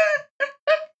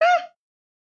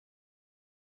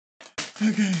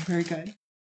 Okay, very good.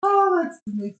 Oh, that's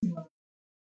amazing.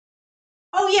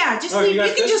 Oh yeah, just leave.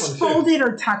 You can just fold it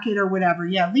or tuck it or whatever.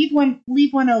 Yeah, leave one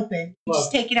open. You just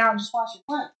take it out and just wash it.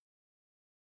 What?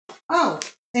 Oh,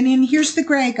 and then here's the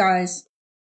gray, guys.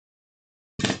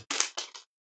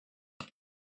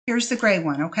 Here's the gray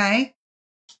one, okay?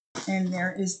 And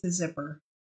there is the zipper.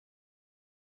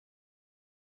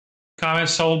 Comment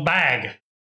sold bag.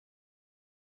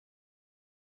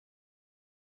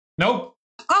 Nope.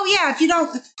 Oh yeah, if you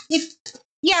don't,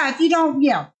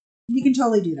 you can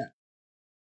totally do that.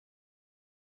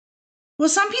 Well,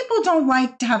 some people don't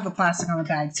like to have the plastic on the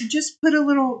bag, so just put a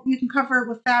little, you can cover it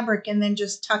with fabric and then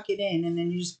just tuck it in, and then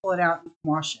you just pull it out and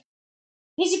wash it.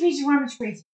 Easy peasy, lemon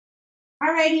squeezy.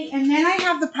 Alrighty, and then I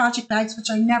have the project bags, which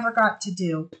I never got to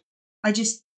do. I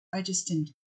just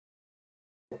didn't.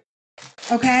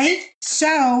 Okay,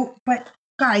 so, but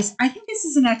guys, I think this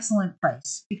is an excellent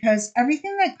price because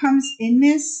everything that comes in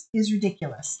this is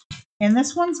ridiculous. And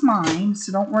this one's mine,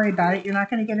 so don't worry about it. You're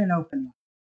not going to get an open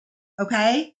one.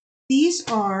 Okay? These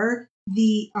are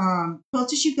the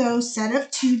Quilt As You Go set of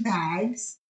 2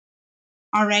 bags.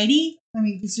 Alrighty, let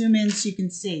me zoom in so you can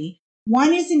see.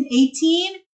 One is an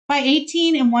 18 by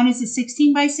 18 and one is a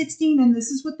 16 by 16, and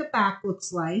this is what the back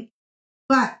looks like.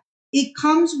 But it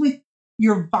comes with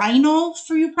your vinyl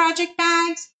for your project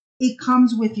bags. It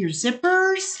comes with your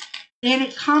zippers, and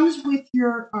it comes with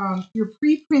your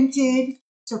pre-printed.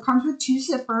 So it comes with 2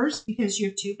 zippers because you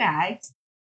have 2 bags.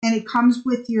 And it comes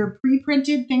with your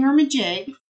pre-printed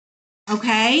thingamajig.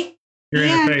 Okay? You're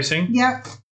interfacing. Yep.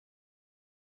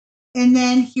 And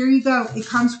then here you go. It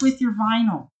comes with your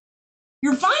vinyl.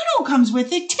 Your vinyl comes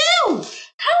with it too. How amazing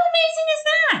is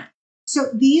that?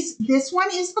 So this one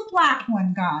is the black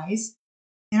one, guys.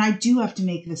 And I do have to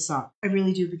make this up. I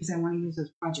really do because I want to use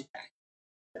this project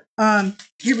bag.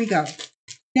 Here we go.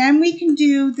 Then we can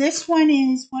do, this one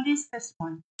is, what is this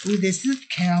one? Ooh, this is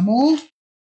camel.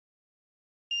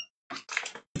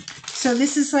 So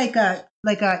this is like a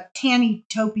tanny,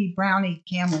 taupey, browny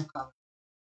camel color.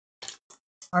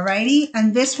 Alrighty,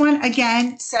 and this one,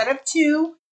 again, set of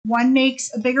 2. One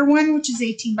makes a bigger one, which is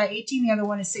 18 by 18. The other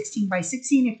one is 16 by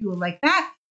 16. If you would like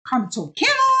that, comment sold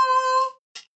camel.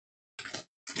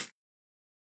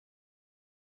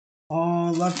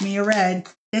 Oh, love me a red.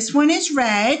 This one is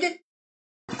red.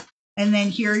 And then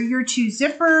here are your 2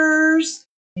 zippers.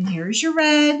 And here's your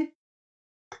red.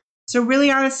 So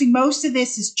really, honestly, most of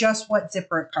this is just what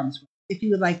zipper it comes with. If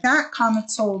you would like that,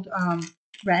 comment sold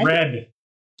red. Red.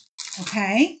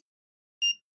 Okay.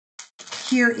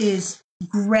 Here is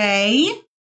gray.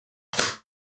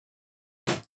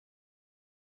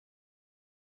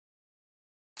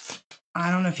 I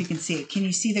don't know if you can see it. Can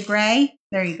you see the gray?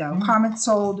 There you go. Comment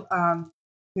sold. What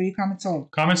do you comment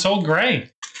sold? Comment sold gray.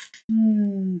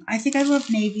 I think I love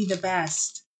navy the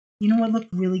best. You know what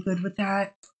looked really good with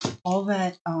that? All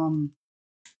that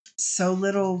so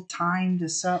little time to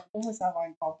sew. What was that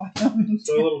line called?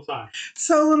 So little time.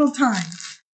 So little time.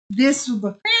 This would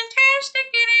look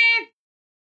fantastic in it.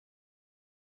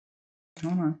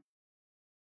 Hold on.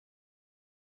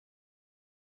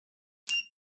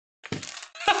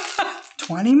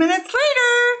 "20 minutes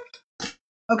later."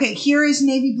 Okay, here is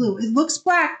navy blue. It looks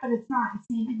black, but it's not. It's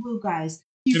navy blue, guys.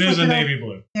 It is a navy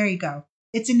blue. There you go.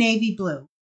 It's a navy blue.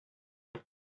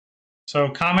 So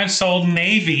comment sold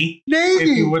navy. Navy.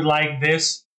 If you would like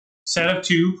this set of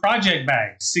 2 project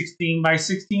bags, 16 by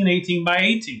 16, 18 by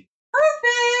 18.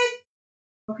 Perfect.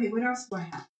 Okay, what else do I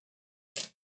have?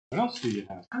 What else do you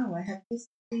have? Oh, I have this.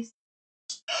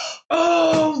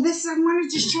 Oh, this, I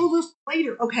wanted to show this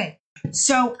later. Okay,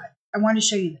 so I want to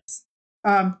show you this.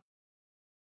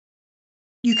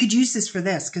 You could use this for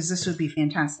this because this would be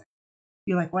fantastic.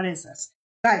 You're like, what is this?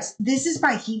 Guys, this is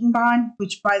by Heat and Bond,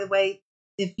 which, by the way,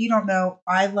 if you don't know,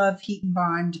 I love Heat and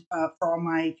Bond for all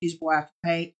my fusible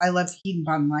afterpay. I love Heat and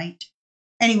Bond Light.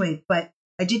 Anyway, but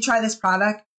I did try this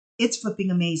product. It's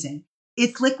flipping amazing.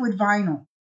 It's liquid vinyl.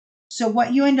 So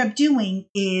what you end up doing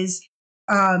is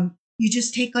you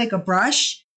just take like a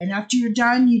brush, and after you're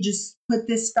done, you just put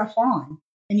this stuff on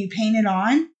and you paint it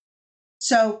on.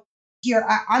 So here,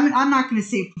 I'm not going to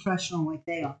say professional like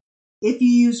they are. If you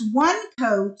use 1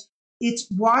 coat, it's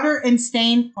water and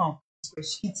stain. Oh, you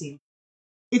can't see it.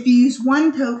 If you use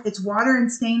 1 coat, it's water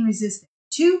and stain resistant.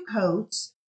 2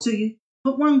 coats, so you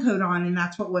put 1 coat on, and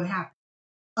that's what would happen.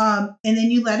 And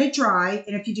then you let it dry.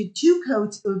 And if you did 2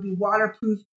 coats, it would be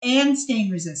waterproof and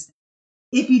stain resistant.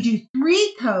 If you do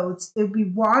 3 coats, it would be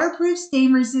waterproof,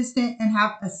 stain resistant, and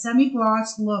have a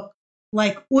semi-gloss look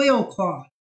like oilcloth.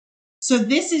 So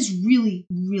this is really,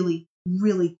 really,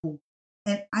 really cool.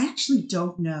 And I actually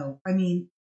don't know. I mean,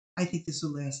 I think this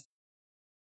will last.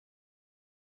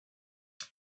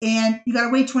 And you got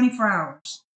to wait 24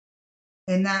 hours.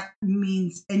 And that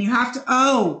means, and you have to,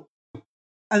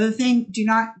 other thing, do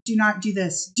not do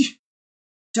this.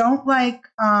 Don't put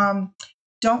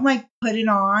it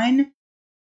on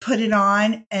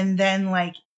and then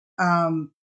and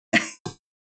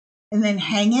then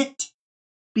hang it,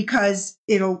 because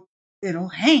it'll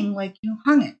hang like you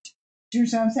hung it. Do you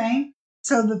understand what I'm saying?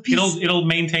 So the piece, it'll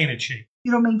maintain its shape.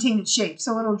 It'll maintain its shape,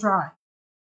 so it'll dry.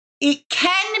 It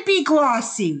can be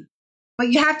glossy,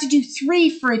 but you have to do 3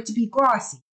 for it to be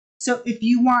glossy. So if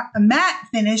you want a matte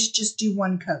finish, just do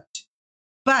 1 coat.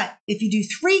 But if you do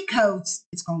 3 coats,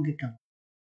 it's going to get going.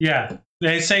 Yeah,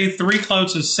 they say 3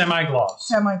 coats is semi-gloss.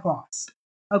 Semi-gloss.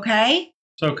 Okay?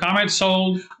 So comment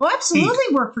sold. Well, absolutely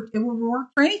it will work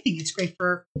for anything. It's great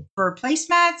for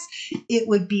placemats. It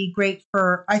would be great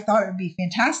for, I thought it would be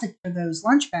fantastic for those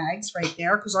lunch bags right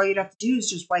there, because all you'd have to do is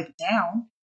just wipe it down.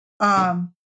 Kind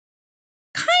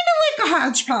of like a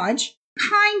hodgepodge.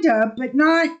 Kind of,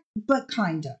 but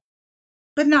kind of.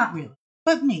 But not really.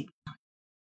 But maybe.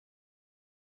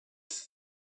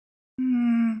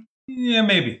 Yeah,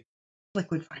 maybe.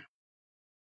 Liquid vinyl.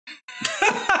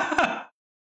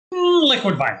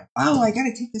 Liquid vinyl. Oh, I got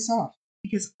to take this off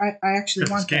because I actually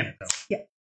want to scan it, though. Yeah.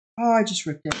 Oh, I just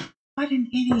ripped it. What an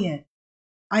idiot.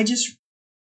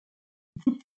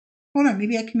 Hold on.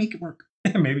 Maybe I can make it work.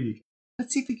 Maybe you can.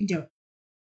 Let's see if we can do it.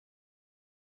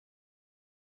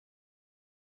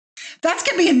 That's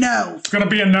going to be a no. It's going to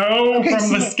be a no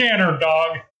from the scanner,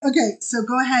 dog. Okay, so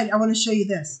go ahead. I want to show you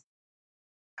this.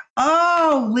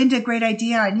 Oh, Linda, great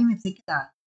idea. I didn't even think of that.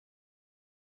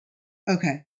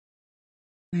 Okay.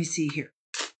 Let me see here.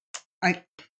 I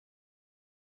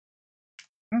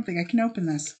don't think I can open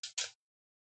this.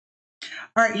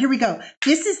 All right, here we go.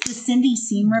 This is the Cindy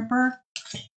Seam Ripper.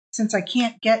 Since I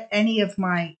can't get any of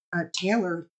my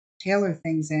tailor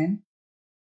things in.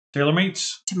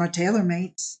 TaylorMates? To my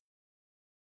TaylorMates.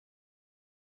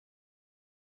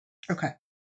 Okay.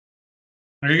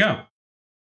 There you go.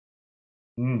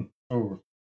 Over.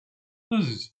 This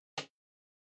is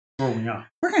rolling out.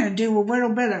 We're going to do a little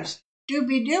bit of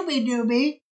doobie doobie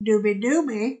doobie, doobie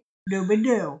doobie, doobie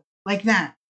doo. Like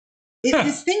that.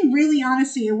 This thing really,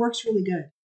 honestly, it works really good.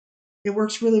 It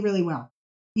works really, really well.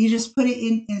 You just put it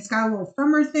in, and it's got a little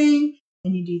firmer thing,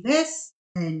 and you do this,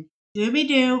 and doobie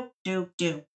doo, doo,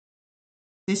 doo.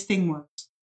 This thing works.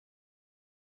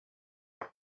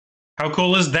 How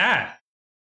cool is that?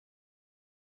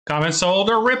 Comment sold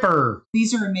a ripper.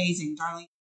 These are amazing, darling.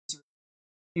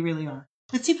 They really are.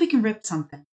 Let's see if we can rip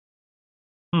something.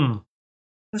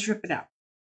 Let's rip it out.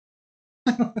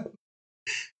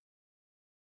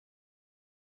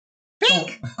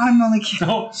 Pink. I'm only kidding.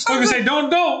 No, I was gonna say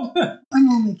don't. I'm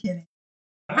only kidding.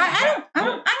 I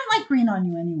don't like green on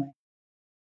you anyway.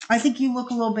 I think you look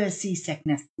a little bit of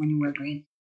seasickness when you wear green.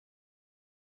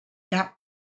 Yep.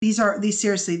 These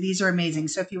seriously, these are amazing.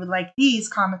 So if you would like these,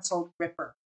 comment sold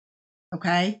ripper.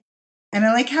 Okay? And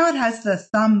I like how it has the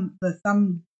thumb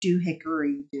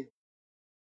doohickery do.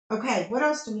 Okay, what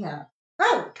else do we have?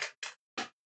 Oh!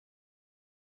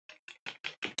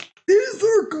 These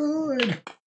are good.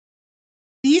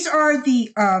 These are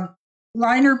the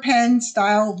liner pen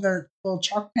style. They're little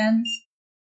chalk pens.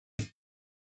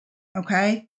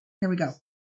 Okay, here we go.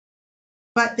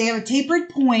 But they have a tapered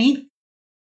point.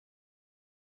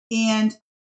 And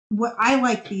what I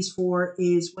like these for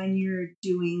is when you're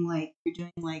doing like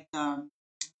like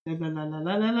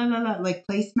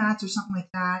placemats or something like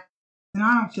that. And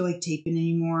I don't feel like taping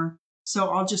anymore. So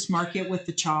I'll just mark it with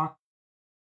the chalk.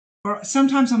 Or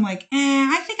sometimes I'm like,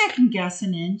 I think I can guess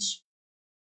an inch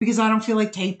because I don't feel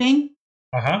like taping.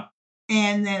 Uh-huh.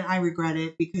 And then I regret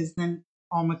it because then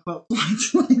all my quilt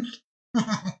lines like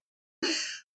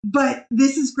But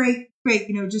this is great.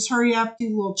 You know, just hurry up, do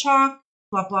a little chalk,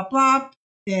 blah, blah, blah.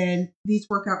 And these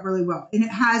work out really well. And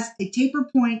it has a taper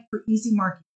point for easy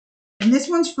marking. And this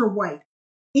one's for white.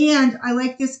 And I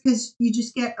like this because you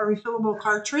just get a refillable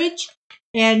cartridge.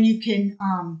 And you can,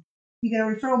 you get a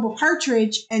refillable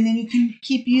cartridge and then you can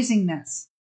keep using this.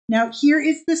 Now, here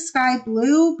is the sky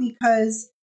blue because,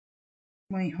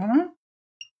 wait, hold on.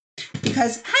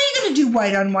 Because how are you going to do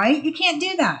white on white? You can't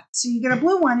do that. So you get a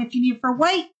blue one if you need for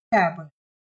white fabric.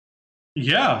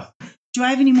 Yeah. Do I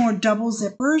have any more double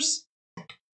zippers?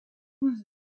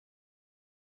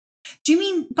 Do you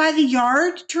mean by the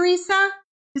yard, Teresa?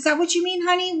 Is that what you mean,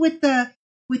 honey? With the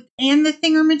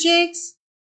thingamajigs?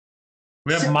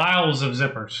 We have miles of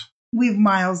zippers. We have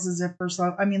miles of zippers.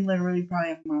 I mean, literally, probably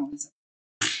have miles.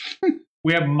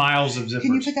 We have miles of zippers.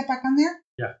 Can you put that back on there?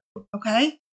 Yeah.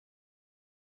 Okay.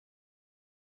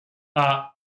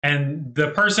 And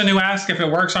the person who asked if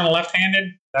it works on a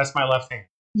left-handed, that's my left hand.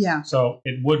 Yeah. So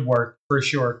it would work for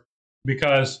sure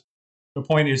because the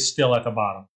point is still at the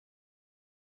bottom.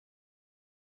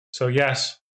 So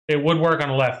yes, it would work on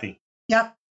a lefty.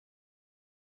 Yep.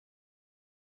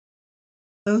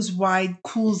 Those wide,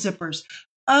 cool zippers.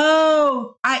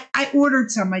 Oh, I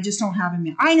ordered some. I just don't have them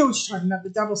yet. I know what you're talking about, the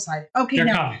double-sided. Okay, They're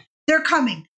now coming. They're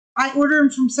coming. I ordered them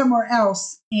from somewhere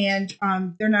else, and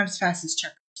they're not as fast as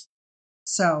Checkers.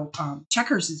 So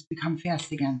Checkers has become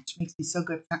fast again, which makes me so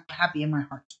good, happy in my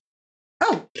heart.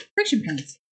 Oh, friction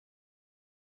pens.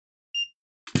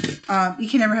 You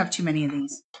can never have too many of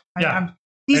these. Yeah.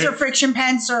 These are friction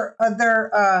pens.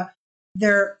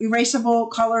 They're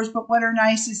erasable colors, but what are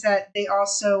nice is that they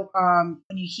also,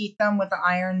 when you heat them with the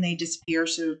iron, they disappear.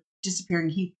 So disappearing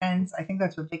heat pens. I think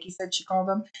that's what Vicki said she called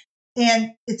them.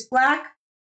 And it's black,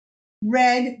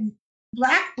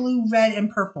 blue, red,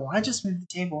 and purple. I just moved the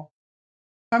table.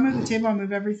 If I move the table, I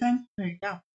move everything. There you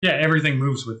go. Yeah, everything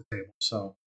moves with the table.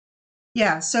 So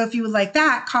yeah, so if you would like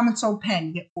that, common sold pen,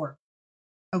 you get 4.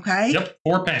 Okay? Yep,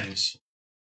 4 pens.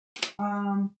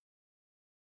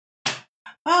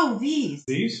 Oh, these.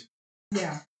 These?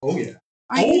 Yeah. Oh yeah.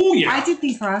 I did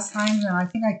these last time, and I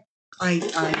think I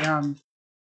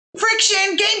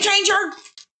friction game changer.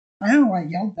 I don't know why I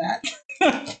yelled that.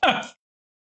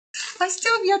 I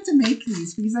still have yet to make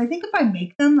these because I think if I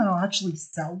make them, then I'll actually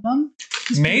sell them.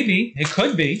 Maybe it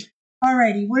could be.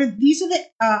 Alrighty, these are the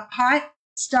hot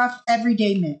stuff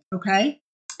everyday mitt. Okay.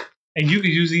 And you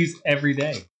could use these every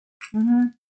day. Mm-hmm.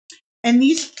 And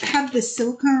these have the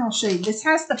silicone. I'll show you. This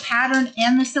has the pattern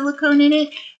and the silicone in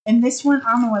it. And this one,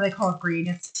 I don't know why they call it green.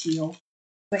 It's teal.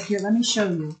 But here, let me show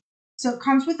you. So it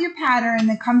comes with your pattern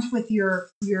and it comes with your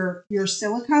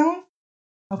silicone.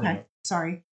 Okay, yeah.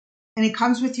 Sorry. And it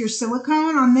comes with your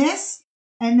silicone on this.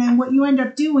 And then what you end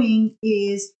up doing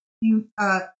is you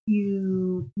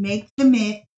make the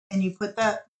mitt and you put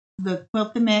the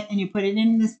quilt the mitt and you put it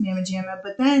in this Mama Jamma.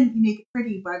 But then you make it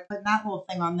pretty by putting that little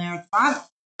thing on there at the bottom.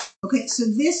 Okay, so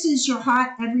this is your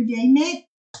hot everyday mitt,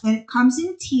 and it comes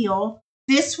in teal.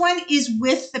 This one is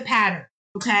with the pattern,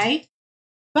 okay?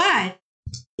 But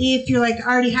if you're like,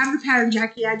 I already have the pattern,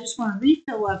 Jackie, I just want a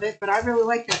refill of it, but I really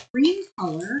like that green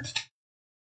color.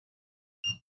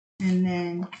 And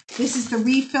then this is the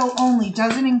refill only.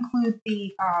 Doesn't include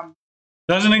the...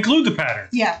 Doesn't include the pattern.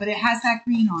 Yeah, but it has that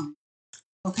green on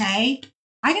it, okay?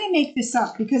 I'm going to make this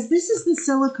up because this is the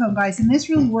silicone, guys, and this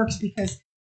really works because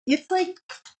it's like...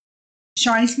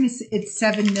 Shawnee's going to say it's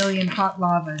 7 million hot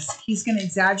lavas. He's going to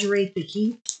exaggerate the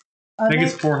heat. I think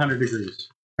it's 400 degrees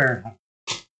Fahrenheit.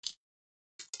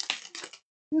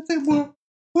 What's it,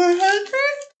 400?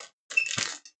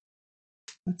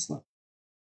 Let's look.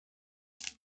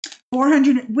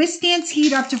 400 withstands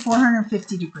heat up to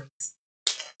 450 degrees.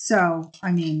 So,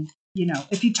 I mean, you know,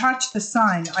 if you touch the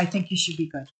sun, I think you should be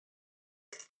good.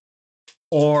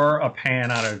 Or a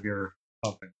pan out of your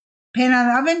oven. Pan out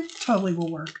of the oven totally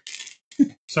will work.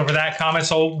 So for that, comment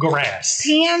sold grass.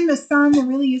 Pan, the sun, there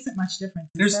really isn't much difference.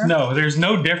 There's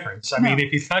no difference. I mean,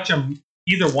 if you touch them,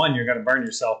 either one, you're going to burn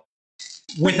yourself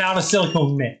without a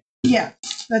silicone mitt. Yeah,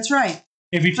 that's right.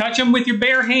 If you touch them with your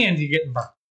bare hands, you get burned.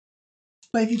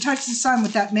 But if you touch the sun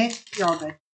with that mitt, you're all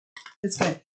good. It's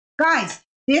good. Guys,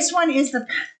 this one is the...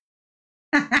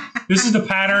 This is the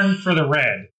pattern for the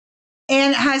red.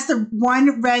 And it has the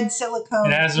one red silicone.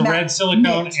 It has the red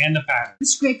silicone mitt. and the pattern.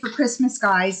 It's great for Christmas,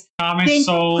 guys. Comments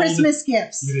sold. Christmas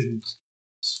gifts. You didn't.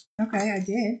 Okay, I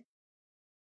did.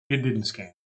 It didn't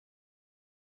scan.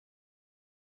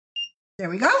 There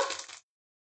we go.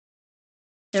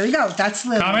 There we go. That's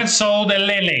Lily. Comments sold a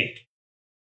Lily.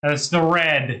 That's the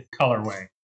red colorway.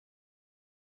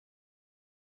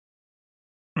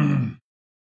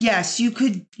 Yes, you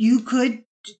can do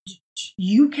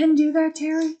that,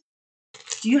 Terry?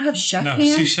 Do you have chef No,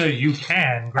 hands? she said you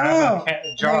can grab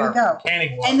a jar of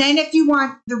canning water. And then if you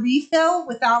want the refill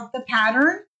without the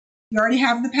pattern, you already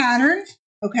have the pattern,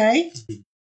 okay?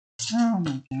 Oh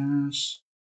my gosh.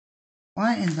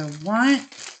 What in the what?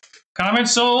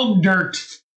 Comments sold dirt.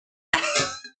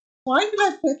 Why did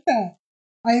I put that?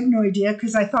 I have no idea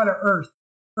because I thought of earth.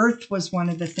 Earth was one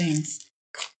of the things.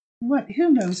 What?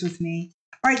 Who knows with me?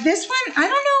 All right, this one, I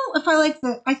don't know if I like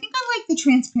I think I like the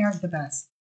transparent the best.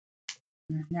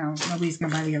 Now, nobody's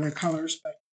going to buy the other colors,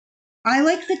 but I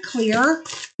like the clear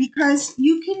because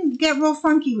you can get real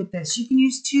funky with this. You can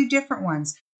use two different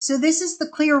ones. So this is the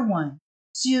clear one.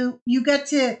 So you get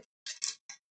to,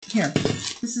 here,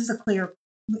 this is a clear,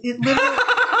 it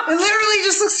literally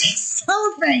just looks like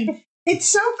cellophane. It's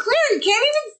so clear, you can't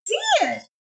even see it.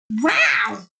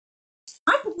 Wow.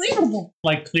 Unbelievable.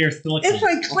 Like clear silicone. It's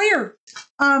like clear.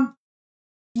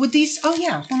 Would these, oh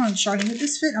yeah, hold on, Shawty, would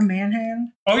this fit a man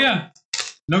hand? Oh yeah,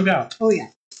 no doubt. Oh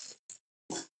yeah.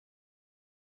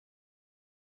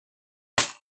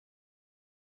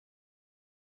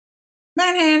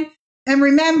 Man hand. And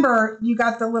remember, you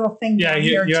got the little thing down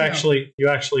here you too. you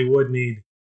actually would need.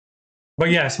 But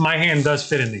yes, my hand does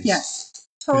fit in these. Yes,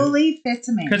 totally fits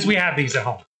a man. Because we have these at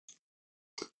home.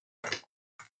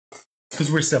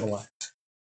 Because we're civilized.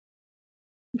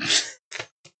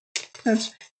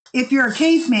 If you're a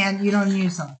caveman, you don't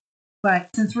use them. But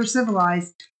since we're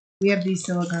civilized, we have these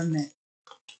silicone mitts.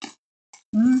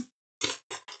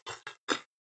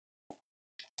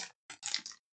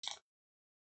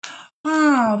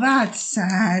 Oh, that's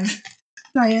sad.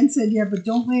 Diane said, yeah, but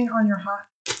don't lay it on your hot.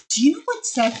 Do you know what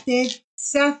Seth did?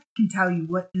 Seth can tell you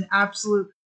what an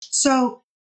absolute... So,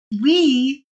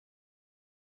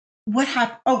 what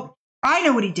happened? Oh, I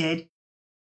know what he did.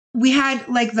 We had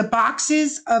like the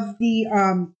boxes of the,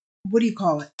 what do you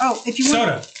call it? Oh, if you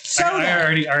want soda. I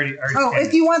already. Oh,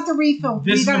 if you want the refill,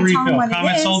 this is the refill.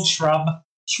 Comments sold shrub.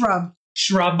 Shrub.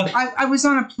 I was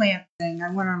on a plant thing.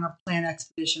 I went on a plant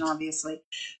expedition, obviously.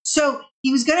 So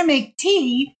he was going to make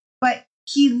tea, but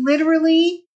he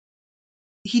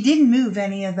didn't move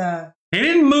any of the... He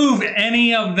didn't move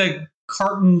any of the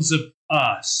cartons of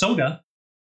soda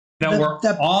that were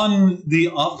on the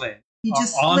oven. He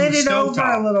just slid it over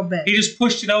a little bit. He just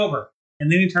pushed it over,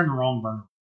 and then he turned the wrong burner.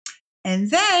 And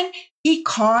then he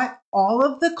caught all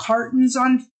of the cartons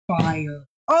on fire.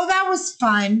 Oh, that was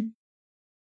fun.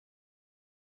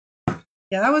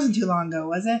 Yeah, that wasn't too long ago,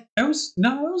 was it? It was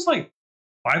like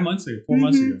 5 months ago, 4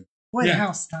 months ago. Boy, the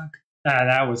house stunk.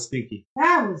 That was stinky.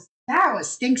 That was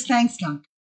stink.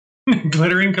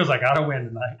 Glittering because I got a win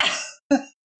tonight.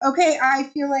 Okay, I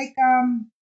feel like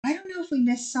I don't know if we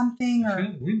missed something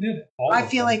or we did it. I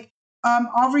feel like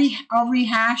I'll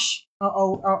rehash.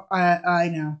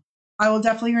 I know. I will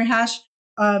definitely rehash.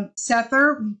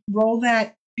 Sether, roll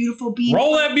that beautiful bean.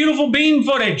 Roll that beautiful bean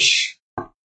footage.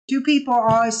 Two people.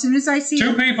 As soon as I see it.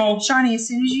 Two people. Shawnee, as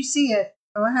soon as you see it,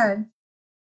 go ahead.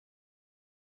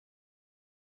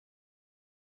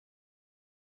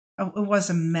 Oh, it was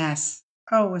a mess.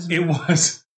 Oh, it was a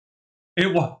mess.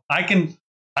 It was. I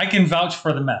can vouch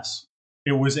for the mess.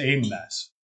 It was a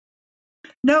mess.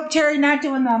 Nope, Terry, not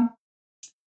doing them.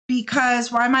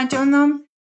 Because, why am I doing them?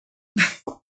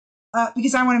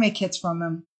 Because I want to make kits from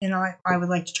them. And I would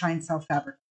like to try and sell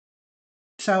fabric.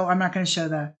 So, I'm not going to show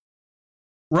that.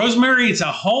 Rosemary, it's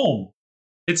at home.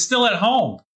 It's still at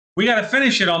home. We got to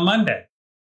finish it on Monday.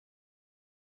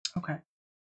 Okay.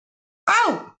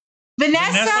 Oh!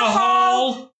 Vanessa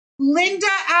Hall. Linda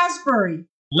Asbury.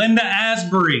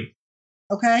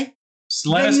 Okay.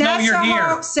 Let us know you're here.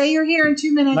 Hall, say you're here in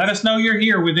 2 minutes. Let us know you're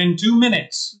here within 2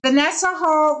 minutes. Vanessa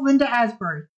Hall, Linda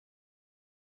Asbury.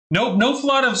 Nope, no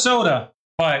flood of soda,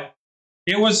 but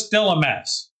it was still a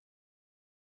mess.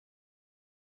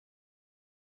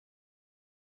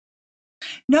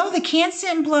 No, the can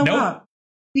didn't blow up.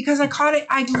 Because I caught it.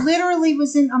 I literally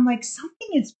was I'm like, something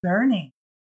is burning.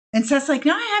 And Seth's like,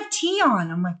 no, I have tea on.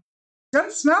 I'm like,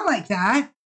 doesn't smell like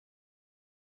that.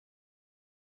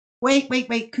 Wait.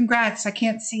 Congrats. I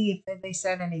can't see if they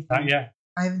said anything. Not yet.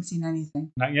 I haven't seen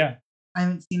anything. Not yet. I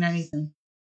haven't seen anything.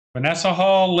 Vanessa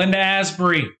Hall, Linda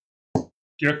Asbury.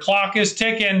 Your clock is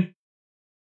ticking.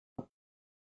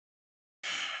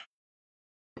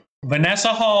 Vanessa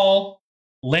Hall,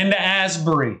 Linda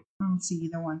Asbury. I don't see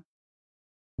either one.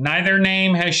 Neither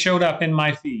name has showed up in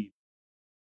my feed.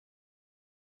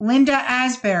 Linda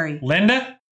Asbury.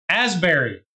 Linda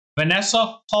Asbury.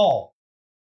 Vanessa Hall.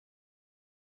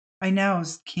 I know. It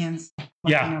was cans.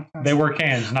 Yeah, they were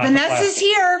cans. Not Vanessa's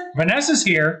here. Vanessa's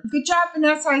here. Good job,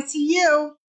 Vanessa. I see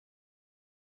you.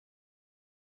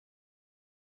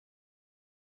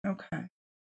 Okay.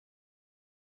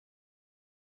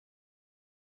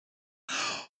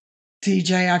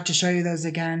 TJ, I have to show you those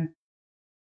again.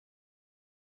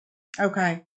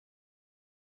 Okay.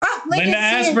 Oh, Linda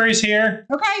Asbury's here.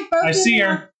 Okay, both I see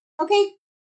her. Okay,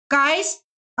 guys.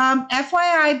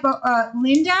 FYI,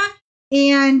 Linda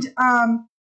and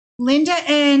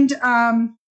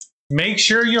make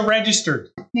sure you're registered.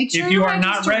 Make sure if you are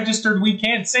not registered, we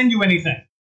can't send you anything.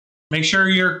 Make sure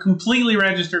you're completely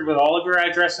registered with all of your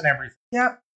address and everything.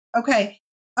 Yep. Okay.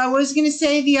 I was going to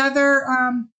say the other.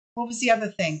 What was the other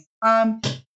thing? You're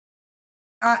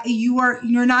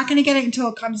not going to get it until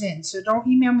it comes in. So don't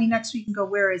email me next week and go,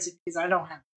 where is it? Because I don't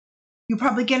have it. You'll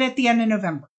probably get it at the end of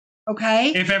November.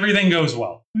 Okay. If everything goes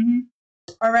well. Mm-hmm.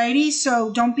 Alrighty.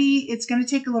 So don't be. It's going to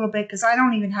take a little bit because I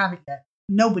don't even have it yet.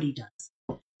 Nobody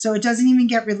does. So it doesn't even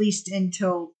get released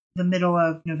until the middle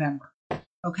of November.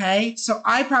 Okay. So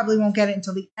I probably won't get it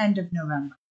until the end of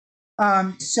November.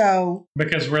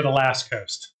 Because we're the last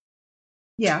coast.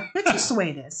 Yeah, that's just the way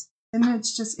it is. And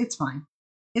it's fine.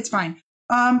 It's fine.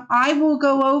 I will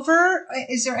go over.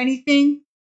 Is there anything?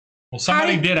 Well,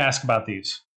 somebody did ask about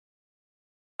these.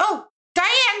 Oh,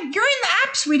 Diane, you're in the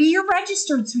app, sweetie. You're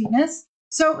registered, sweetness.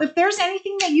 So if there's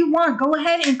anything that you want, go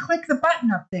ahead and click the button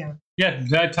up there. Yeah,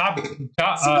 the top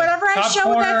so whatever I show,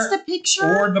 corner, that's the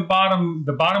picture. Or the bottom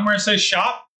where it says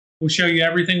shop will show you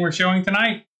everything we're showing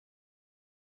tonight.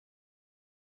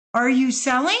 Are you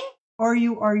selling? Or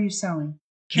are you selling?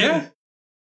 Carrie? Yeah.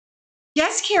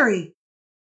 Yes, Carrie.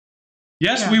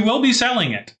 Yes, yeah. We will be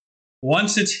selling it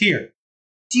once it's here.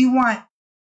 Do you want?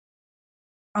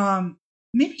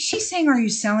 Maybe she's saying, "Are you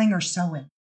selling or sewing?"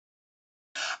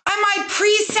 Am I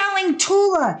pre-selling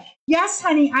Tula? Yes,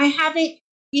 honey, I have it.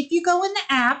 If you go in the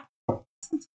app,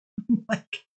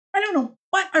 like I don't know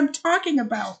what I'm talking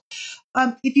about.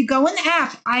 If you go in the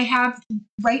app, I have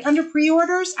right under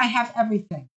pre-orders. I have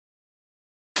everything.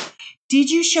 Did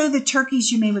you show the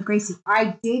turkeys you made with Gracie?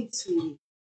 I did, sweetie.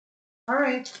 All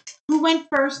right. Who went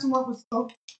first and what was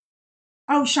spoken?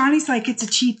 Oh, Shawnee's like, it's a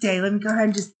cheat day. Let me go ahead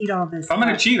and just eat all this. If I'm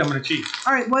going to cheat, I'm going to cheat.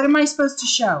 All right. What am I supposed to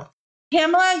show?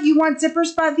 Pamela, you want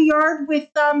zippers by the yard with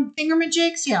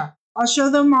thingamajigs? Yeah. I'll show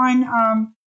them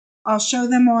on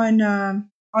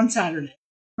Saturday.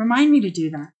 Remind me to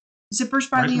do that. Zippers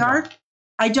by the yard?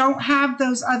 I don't have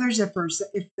those other zippers,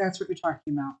 if that's what you're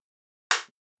talking about.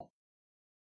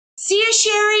 See you,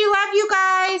 Sherry. Love you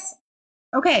guys.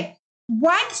 Okay.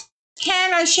 What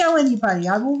can I show anybody?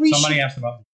 I will read. Somebody asked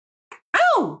about.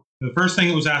 Oh. The first thing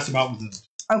it was asked about was this.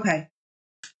 Okay.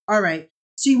 All right.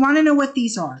 So you want to know what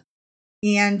these are.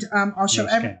 And I'll show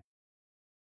every.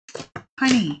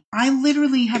 Honey, I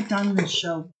literally have done this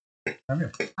show. Have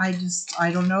you? I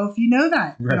don't know if you know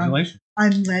that. Congratulations.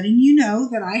 I'm letting you know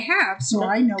that I have, so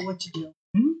I know what to do.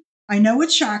 Mm-hmm. I know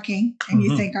it's shocking, and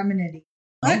you think I'm an idiot.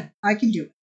 But I can do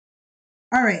it.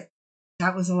 All right.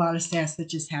 That was a lot of sass that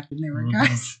just happened there,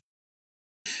 guys.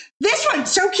 This one's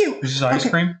so cute. This is ice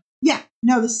cream? Yeah.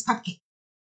 No, this is cupcake.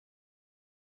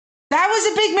 That was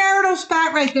a big marital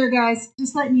spot right there, guys.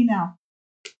 Just letting you know.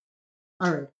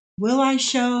 All right. Will I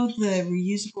show the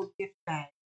reusable gift bag?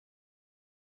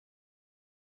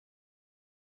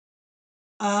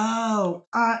 Oh.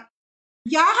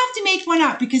 Y'all have to make one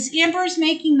up because Amber's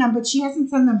making them, but she hasn't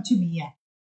sent them to me yet.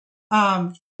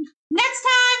 Next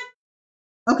time.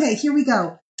 Okay, here we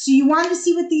go. So you wanted to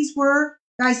see what these were?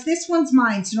 Guys, this one's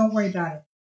mine, so don't worry about it.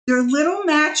 They're little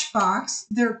matchbox.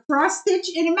 They're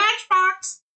cross-stitch in a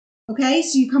matchbox. Okay,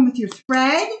 so you come with your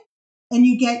thread, and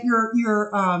you get your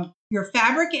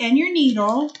fabric and your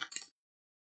needle.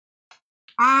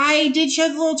 I did show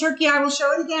the little turkey. I will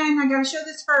show it again. I got to show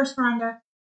this first, Rhonda.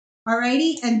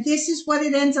 Alrighty, and this is what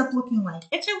it ends up looking like.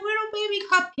 It's a little baby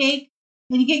cupcake,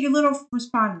 and you get your little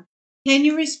responder. Can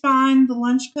you respond the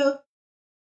lunch coat?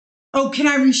 Oh, can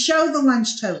I re-show the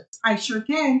lunch totes? I sure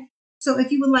can. So if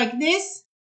you would like this,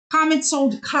 comment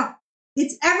sold cup.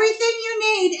 It's everything you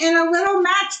need in a little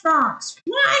matchbox.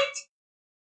 What?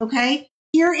 Okay,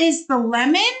 here is the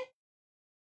lemon.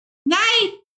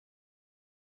 Night.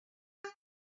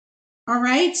 All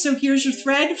right, so here's your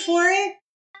thread for it.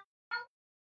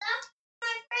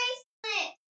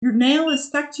 Your nail is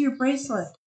stuck to your bracelet.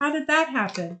 How did that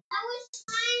happen? I was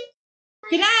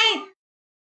trying. Good night.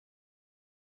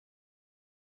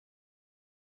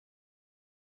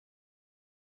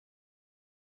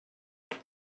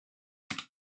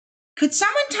 Could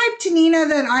someone type to Nina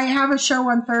that I have a show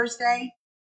on Thursday,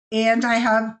 and I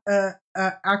have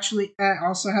actually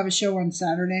also have a show on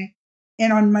Saturday,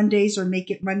 and on Mondays, or make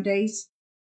it Mondays.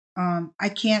 I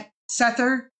can't.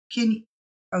 Sether, can you?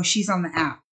 Oh, she's on the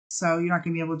app, so you're not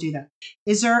going to be able to do that.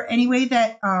 Is there any way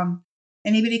that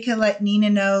anybody could let Nina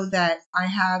know that I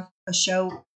have a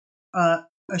show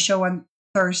on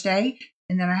Thursday,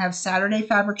 and then I have Saturday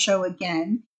fabric show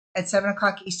again at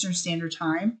 7:00 Eastern Standard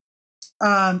Time.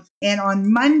 And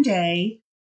on Monday,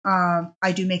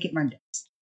 I do make it Mondays.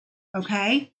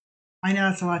 Okay? I know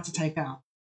that's a lot to type out.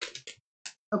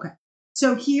 Okay.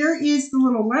 So here is the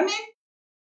little lemon.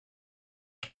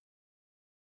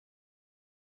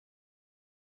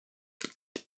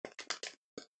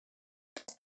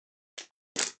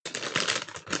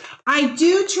 I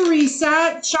do,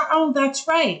 Teresa. Oh, that's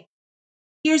right.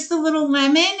 Here's the little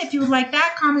lemon. If you would like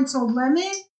that, comment sold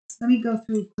lemon. Let me go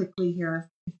through quickly here.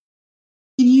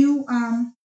 Can you,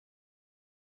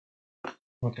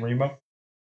 With the rainbow?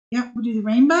 Yep, we'll do the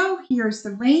rainbow. Here's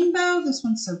the rainbow. This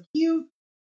one's so cute.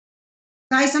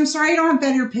 Guys, I'm sorry I don't have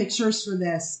better pictures for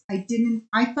this. I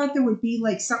thought there would be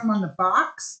like something on the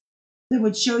box that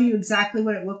would show you exactly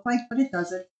what it looked like, but it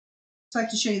doesn't. So I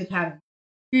have to show you the pattern.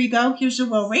 Here you go. Here's your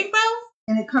little rainbow,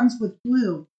 and it comes with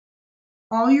blue.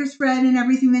 All your thread and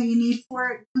everything that you need for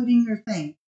it, including your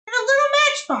thing. And a little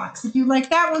matchbox. If you like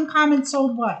that one, comment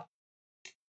sold what?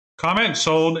 Comment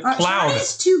sold cloud. Sean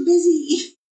is too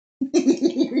busy.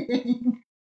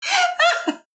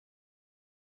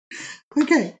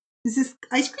 Okay. Is this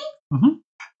ice cream? Mm-hmm.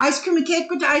 Ice cream and cake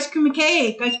with the ice cream and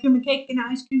cake. Ice cream and cake and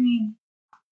ice cream.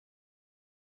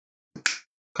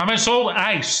 Comment sold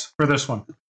ice for this one.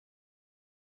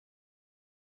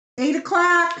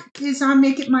 8:00 is on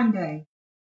Make It Monday.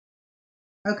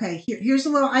 Okay, here's a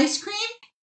little ice cream.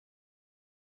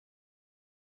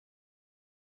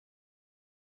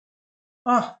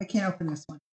 Oh, I can't open this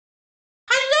one.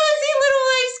 Hello, little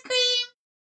ice cream.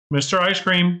 Mr. Ice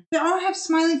Cream. They all have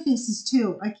smiley faces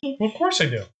too. I can't. Well, of course I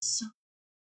do.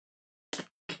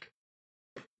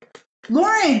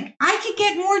 Lauren, I could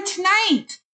get more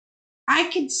tonight. I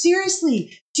could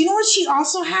seriously. Do you know what she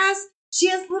also has? She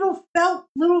has little felt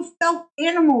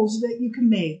animals that you can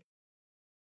make.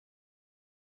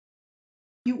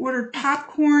 You ordered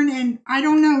popcorn, and I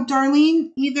don't know,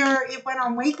 Darlene. Either it went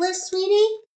on waitlist,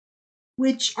 sweetie,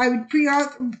 which I would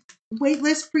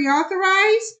waitlist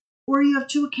pre-authorize, or you have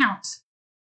 2 accounts.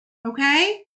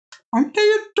 Okay? Aren't they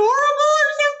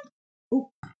adorable?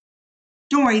 Oh,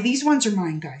 don't worry, these ones are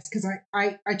mine, guys, because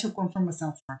I took one from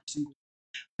myself for every single.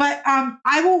 But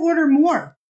I will order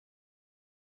more.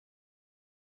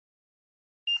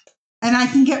 And I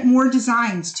can get more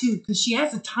designs too, because she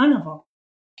has a ton of them.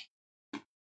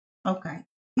 Okay,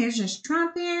 here's your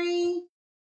strawberry.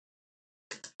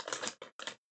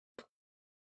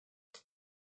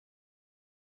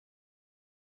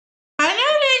 I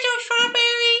know there's a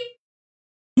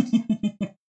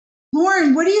strawberry.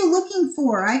 Lauren, what are you looking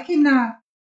for? I can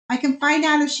find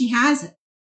out if she has it.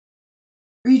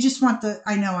 Or you just want the,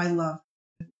 I know, I love.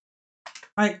 All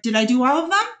right, did I do all of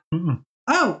them? Mm-mm.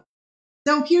 Oh,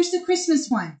 so here's the Christmas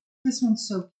one. This one's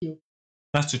so cute.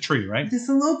 That's a tree, right? This is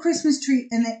a little Christmas tree,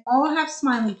 and they all have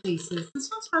smiley faces. This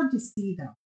one's hard to see,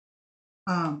 though.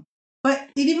 But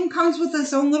it even comes with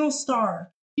its own little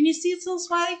star. Can you see its little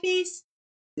smiley face?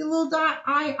 The little dot,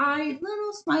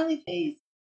 little smiley face.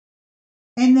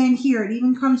 And then here, it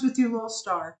even comes with your little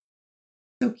star.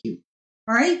 So cute.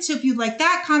 All right, so if you'd like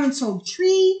that, comment sold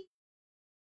tree.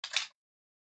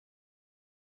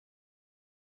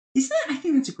 Isn't that, I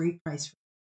think that's a great price.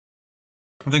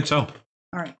 I think so.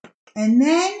 All right. And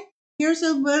then here's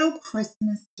a little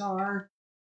Christmas star.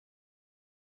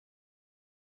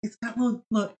 It's got little,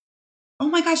 look. Oh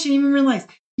my gosh, I didn't even realize.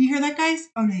 Do you hear that, guys?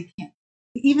 Oh no, you can't.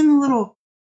 Even the little,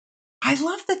 I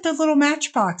love that the little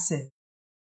matchboxes.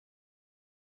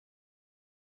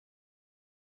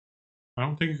 I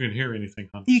don't think you can hear anything,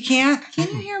 honey. You can't? Can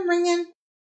you hear them ringing?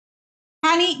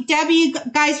 Honey, Debbie,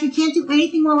 guys, we can't do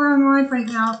anything while we're on live right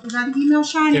now. We got to email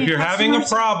Shawnee. If you're having a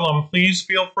problem, please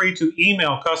feel free to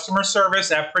email customer service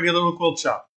at Pretty Little Quilt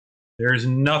Shop. There's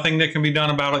nothing that can be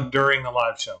done about it during the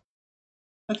live show.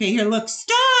 Okay, here, look.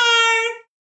 Star!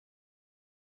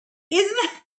 Isn't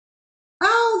that?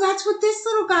 Oh, that's what this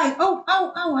little guy.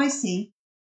 Oh, I see.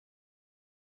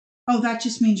 Oh, that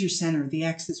just means you're center. The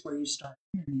X is where you start.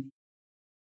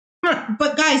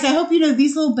 But guys, I hope you know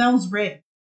these little bells ring.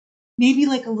 Maybe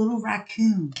like a little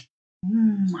raccoon.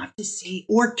 I have to see.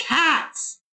 Or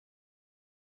cats.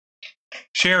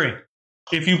 Sherry,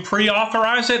 if you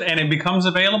pre-authorize it and it becomes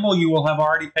available, you will have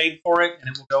already paid for it and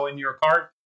it will go in your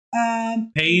cart.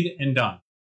 Paid and done.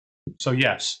 So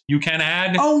yes, you can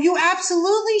add. Oh, you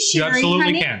absolutely, Sherry. You absolutely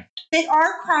honey. can. They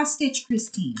are cross-stitch,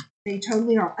 Christine. They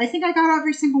totally are. I think I got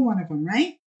every single one of them,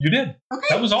 right? You did. Okay.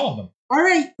 That was all of them. All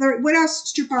right. What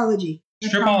else? Stripology.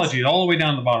 Stripology, all the way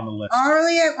down the bottom of the list.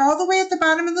 All the way at the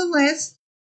bottom of the list.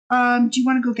 Do you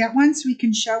want to go get one so we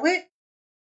can show it?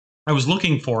 I was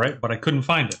looking for it, but I couldn't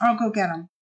find it. I'll go get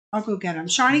them.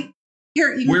 Shawnee,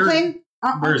 here, you can claim.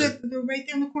 Where is They're right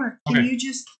there in the corner. Can you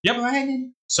just go ahead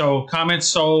and... So, comments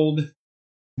sold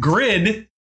grid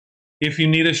if you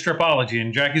need a stripology.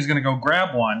 And Jackie's going to go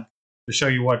grab one to show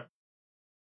you what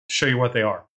they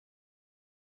are.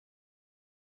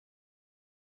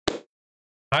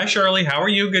 Hi, Shirley. How are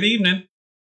you? Good evening.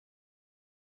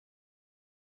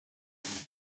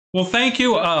 Well, thank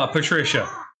you, Patricia.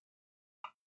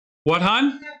 What,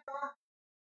 hon?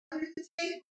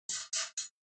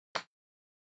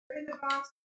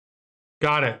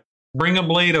 Got it. Bring a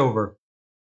blade over.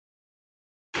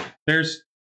 There's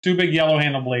 2 big yellow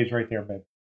handle blades right there, babe.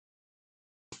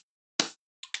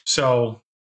 So,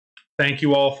 thank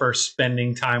you all for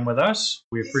spending time with us.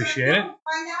 We appreciate it.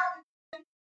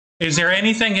 Is there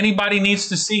anything anybody needs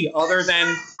to see other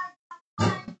than...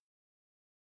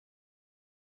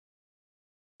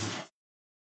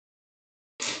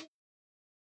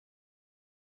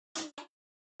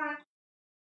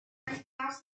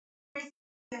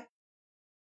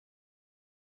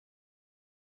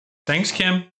 Thanks,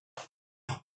 Kim.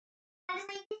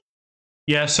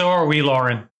 Yeah, so are we,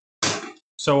 Lauren.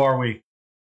 So are we.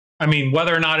 I mean,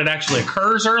 whether or not it actually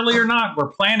occurs early or not, we're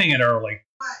planning it early.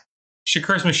 She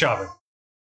Christmas shopping.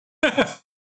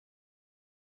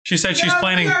 She said she's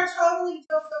planning. We are totally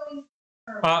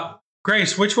going.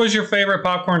 Grace, which was your favorite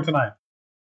popcorn tonight?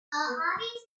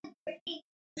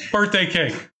 Birthday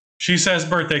cake. She says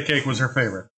birthday cake was her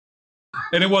favorite,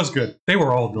 and it was good. They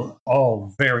were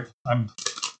all very.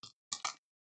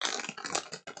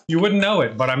 You wouldn't know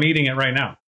it, but I'm eating it right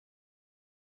now.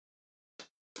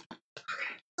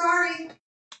 Sorry.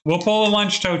 We'll pull the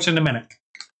lunch totes in a minute.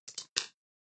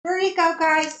 There you go,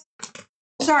 guys.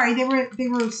 Sorry, they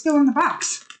were still in the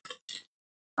box.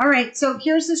 All right, so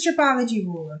here's the stripology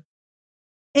ruler.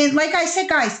 And like I said,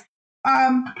 guys,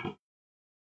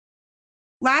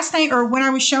 last night, or when I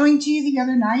was showing to you the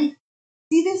other night,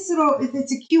 see this little,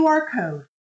 it's a QR code.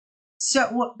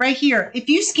 So right here, if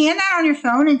you scan that on your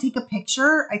phone and take a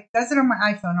picture, it does it on my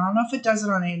iPhone. I don't know if it does it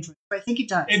on Android, but I think it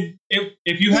does.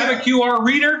 If you have a QR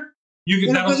reader,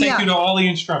 that'll take you to all the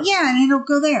instructions. Yeah, and it'll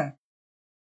go there.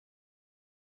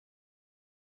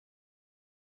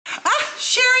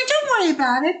 Sherry, don't worry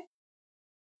about it.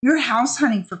 You're house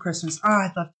hunting for Christmas. Oh,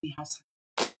 I'd love to be house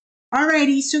hunting.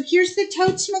 Alrighty, so here's the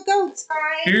totes my goats, guys.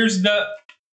 Here's the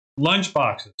lunch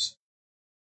boxes.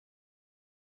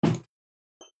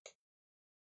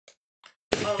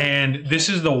 And this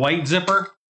is the white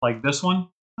zipper, like this one.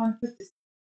 I'll put this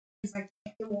because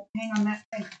it won't hang on that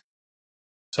thing.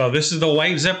 So this is the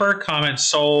white zipper. Comments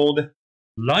sold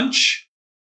lunch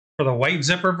for the white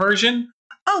zipper version.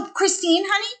 Oh, Christine,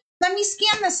 honey, let me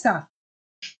scan this stuff.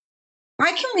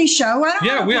 I can reshow. I don't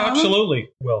Yeah, have a we problem. absolutely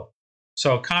will.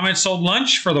 So comments sold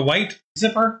lunch for the white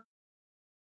zipper.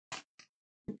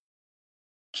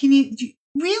 Can you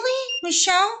really,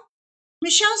 Michelle?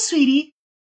 Michelle, sweetie,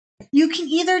 you can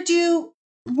either do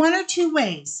one or two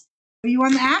ways. Are you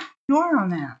on the app? You are on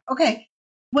the app. Okay.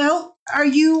 Well, are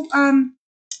you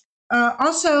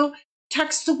also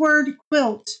text the word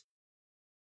quilt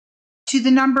to the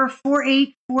number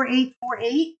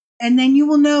 484848, and then you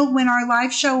will know when our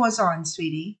live show was on,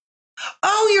 sweetie.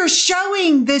 Oh, you're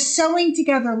showing the Sewing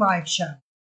Together live show.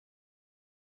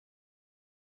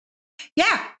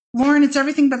 Yeah, Lauren, it's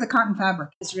everything but the cotton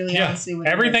fabric. It's really honestly what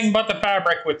everything it is. but the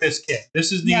fabric with this kit.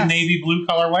 This is the Yes. navy blue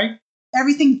colorway.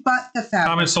 Everything but the fabric.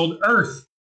 Comments sold earth.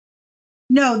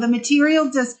 No, the material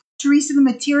does, Teresa, the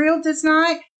material does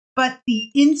not, but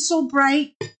the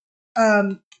Insulbright,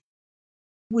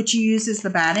 which you use as the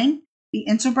batting, the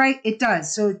Insulbright, it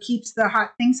does. So it keeps the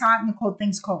hot things hot and the cold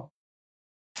things cold.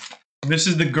 This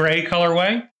is the gray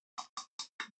colorway.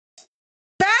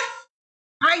 Beth,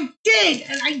 I did,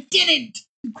 and I didn't.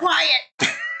 Be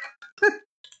quiet.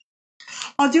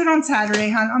 I'll do it on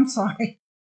Saturday, hon. I'm sorry.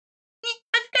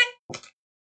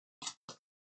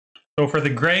 So for the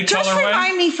gray Just colorway,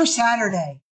 remind me for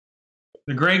Saturday.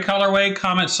 the gray colorway,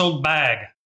 comments sold bag.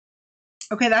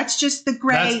 Okay, that's just the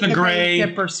gray. That's the gray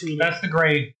zipper, sweetie. That's the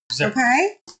gray zipper.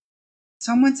 Okay.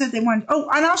 Someone said they wanted. Oh,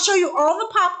 and I'll show you all the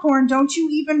popcorn. Don't you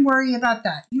even worry about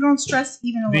that. You don't stress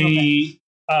even a little bit.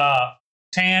 The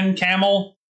tan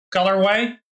camel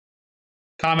colorway.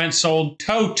 Comment sold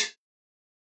tote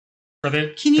for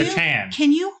the tan.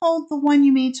 Can you hold the one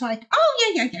you made so I?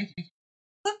 Oh yeah.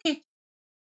 Okay.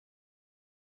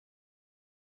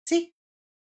 See,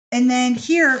 and then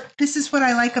here, this is what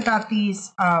I like about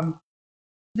these.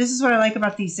 This is what I like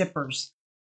about these zippers.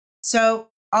 So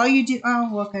all you do. Oh,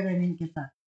 look, I didn't get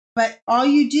that. But all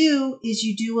you do is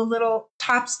you do a little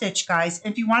top stitch, guys.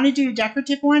 If you want to do a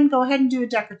decorative one, go ahead and do a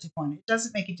decorative one. It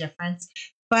doesn't make a difference.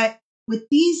 But with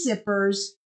these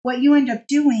zippers, what you end up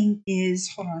doing is,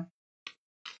 hold on.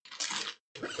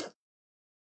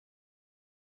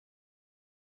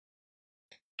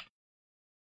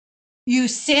 You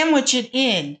sandwich it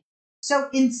in. So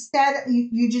instead,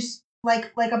 you just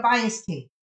like a bias tape,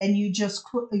 and you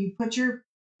put your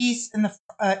piece in the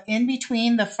in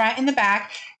between the front and the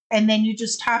back, and then you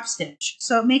just top stitch.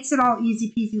 So it makes it all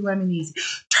easy peasy lemon easy.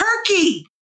 Turkey!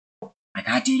 I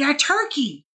gotta do that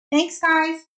turkey. Thanks,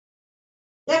 guys.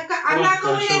 I'm not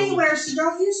going anywhere, so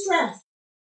don't you stress.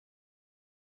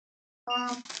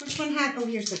 Which one had? Oh,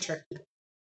 here's the turkey.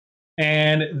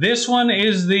 And this one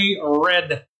is the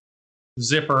red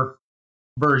zipper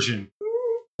version.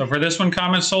 So for this one,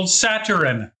 comment sold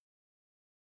Saturn.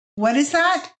 What is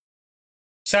that?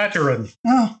 Saturn.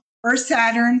 Oh, or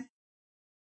Saturn.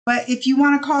 But if you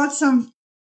want to call it some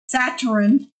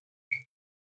Saturn,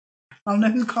 I don't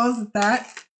know who calls it that.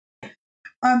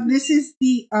 This is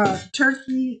the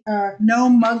turkey no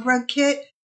mug rug kit.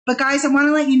 But guys, I want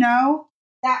to let you know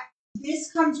that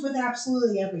this comes with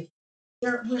absolutely everything.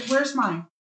 Where's mine?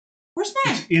 Where's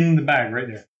mine? It's in the bag right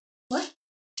there. What?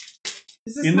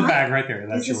 Is this in mine? the bag right there.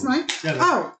 That's is this yours. mine? Yeah,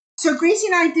 oh, so Gracie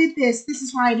and I did this. This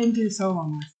is why I didn't do so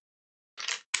long.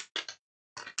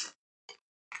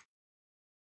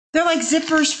 They're like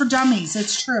zippers for dummies.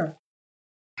 It's true.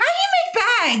 How do you make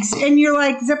bags and you're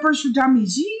like zippers for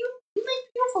dummies? You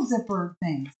make beautiful zipper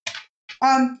things.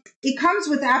 It comes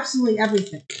with absolutely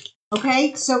everything.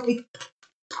 Okay, so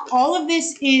all of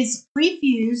this is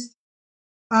pre-fused.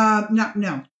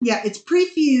 No. Yeah, it's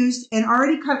pre-fused and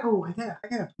already cut. Oh, I gotta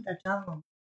put that down a little.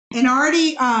 And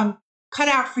already cut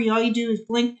out for you. All you do is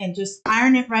blink and just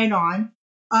iron it right on.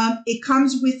 It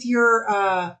comes with your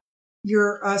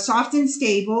soft and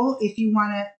stable. If you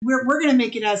want to, we're gonna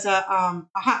make it as a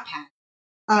hot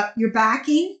pad. Your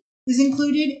backing is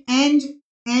included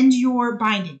and your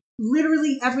binding.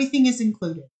 Literally everything is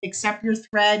included except your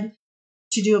thread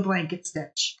to do a blanket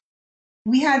stitch.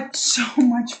 We had so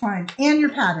much fun. And your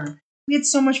pattern. We had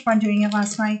so much fun doing it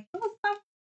last night. It was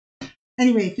fun.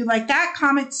 Anyway, if you like that,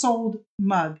 comment sold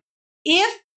mug.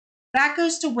 If that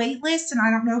goes to waitlist, and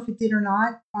I don't know if it did or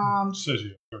not. Says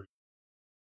you.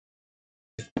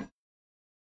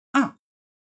 Oh.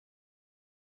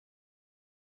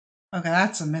 Okay,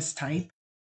 that's a mistype.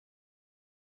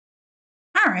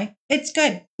 All right. It's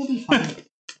good. We'll be fine.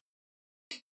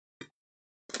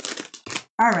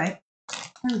 All right.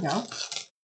 There we go.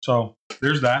 So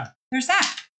there's that. There's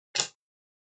that.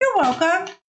 You're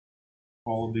welcome.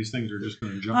 All of these things are just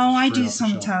going to jump. Oh, I do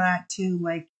some of that too.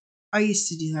 Like I used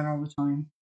to do that all the time.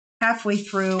 Halfway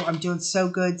through, I'm doing so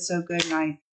good, and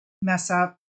I mess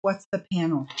up. What's the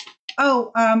panel?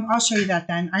 Oh, I'll show you that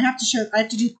then. I have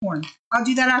to do corn. I'll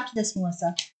do that after this,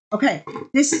 Melissa. Okay,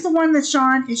 this is the one that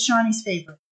is Shawnee's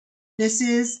favorite.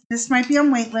 This might be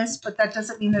on waitlist, but that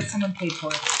doesn't mean that someone paid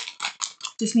for it.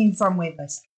 Just means it's on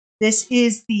waitlist. This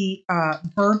is the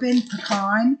bourbon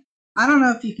pecan. I don't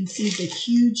know if you can see the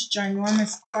huge,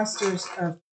 ginormous clusters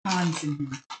of pecans in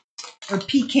here. Or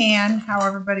pecan,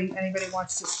 however anybody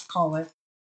wants to call it.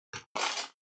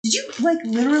 Did you, like,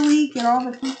 literally get all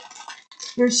the...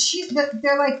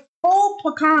 They're like full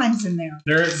pecans in there.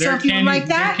 They're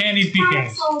candied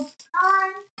pecans.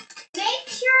 Make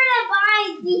sure to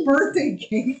buy the birthday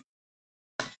cake.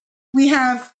 We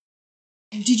have...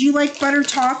 Did you like butter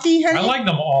toffee, honey? I like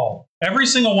them all. Every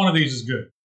single one of these is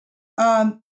good.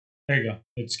 There you go.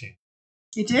 It's came.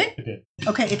 It did? It did.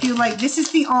 Okay, if you like, this is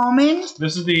the almond.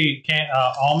 This is the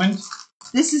almond.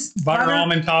 This is butter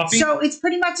almond toffee. So it's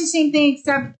pretty much the same thing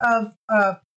except of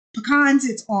pecans,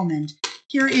 it's almond.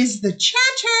 Here is the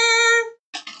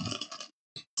cheddar.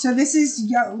 So this is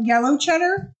yellow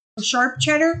cheddar, or sharp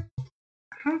cheddar.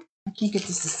 I can't get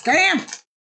this to scan.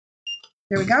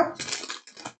 There we go.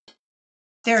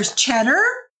 There's cheddar.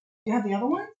 You have the other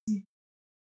one?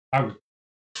 I would.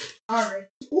 All right.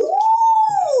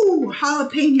 Ooh,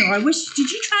 jalapeno.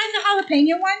 Did you try the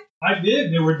jalapeno one? I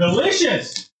did. They were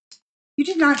delicious. You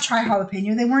did not try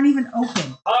jalapeno. They weren't even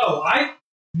open. Oh,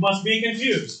 Must be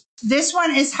confused. This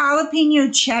one is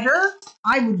jalapeno cheddar.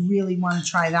 I would really want to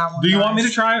try that one. Do you want me to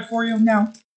try it for you?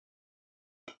 No.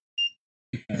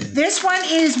 This one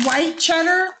is white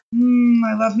cheddar.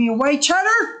 I love me a white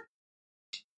cheddar.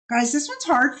 Guys, this one's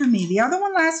hard for me. The other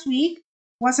one last week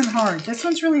wasn't hard. This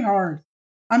one's really hard.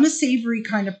 I'm a savory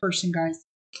kind of person, guys.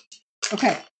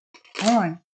 Okay, hold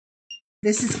on.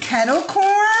 This is kettle corn.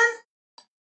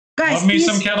 Guys, love me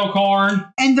some kettle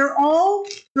corn. And they're all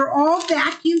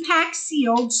vacuum pack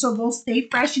sealed, so they'll stay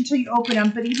fresh until you open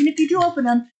them. But even if you do open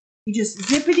them, you just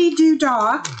zippity doo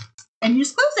dah and you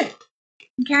just close it.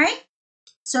 Okay?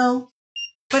 So,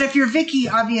 but if you're Vicky,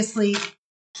 obviously,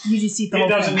 you just eat the whole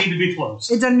thing. It doesn't need to be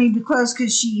closed. It doesn't need to be closed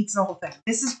because she eats the whole thing.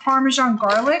 This is Parmesan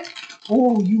garlic.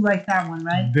 Oh, you like that one,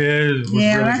 right? This was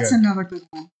yeah, really that's good. another good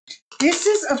one. This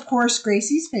is, of course,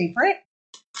 Gracie's favorite.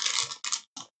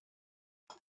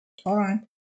 Hold on.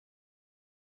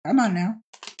 Come on now.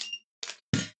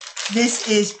 This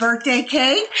is birthday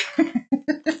cake.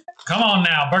 Come on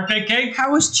now, birthday cake.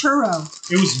 How was churro?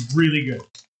 It was really good.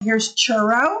 Here's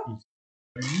churro.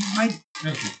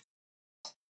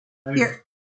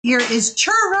 Here is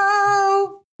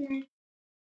churro.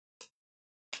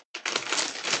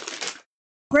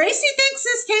 Gracie thinks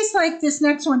this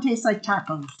next one tastes like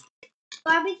tacos.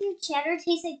 Barbecue cheddar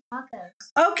tastes like tacos.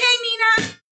 Okay,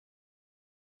 Nina.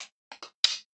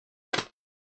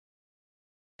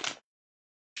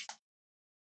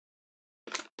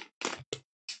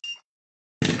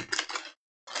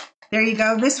 There you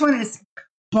go. This one is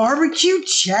barbecue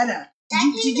cheddar.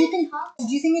 Did you think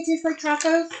it tastes like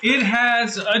tacos? It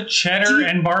has a cheddar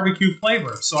and barbecue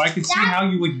flavor, so I could see how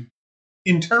you would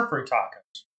interpret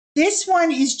tacos. This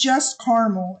one is just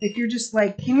caramel. If you're just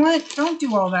like, you know what? Don't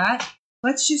do all that.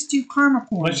 Let's just do caramel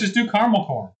corn. Let's just do caramel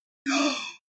corn.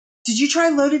 Did you try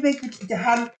loaded baked?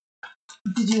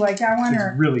 Did you like that one?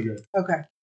 It's really good. Okay.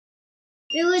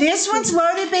 This one's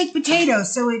loaded baked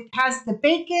potatoes, so it has the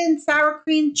bacon, sour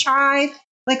cream, chive,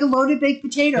 like a loaded baked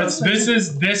potato.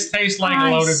 This tastes like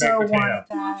a loaded baked potato. Want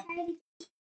that.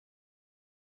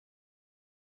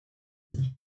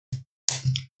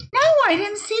 No, I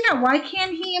didn't see that. Why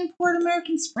can't he import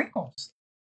American sprinkles?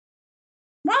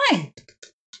 Why?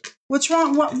 What's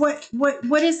wrong?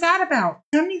 What is that about?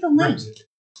 Tell me the link.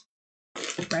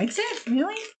 Brexit?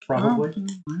 Really? Probably. Oh,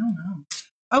 I don't know.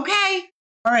 Okay.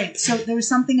 All right. So there was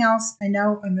something else. I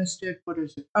know I missed it. What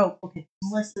is it? Oh, okay.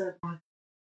 Melissa.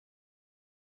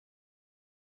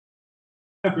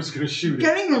 I was going to shoot it.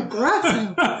 Getting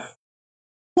aggressive.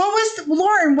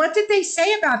 Lauren, what did they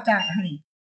say about that, honey?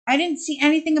 I didn't see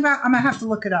anything about, I'm going to have to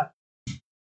look it up.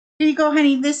 Here you go,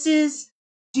 honey. This is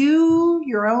do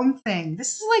your own thing.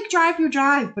 This is like drive your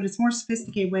drive, but it's a more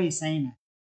sophisticated way of saying it.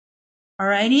 All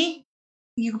righty?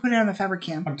 You can put it on the fabric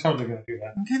cam. I'm totally going to do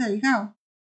that. Okay, there you go.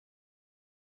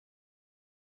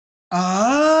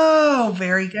 Oh,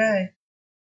 very good.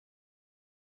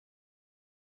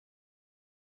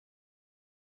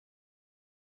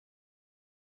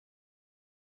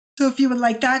 So if you would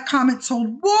like that, comment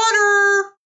sold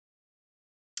water.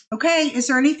 Okay, is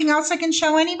there anything else I can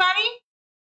show anybody?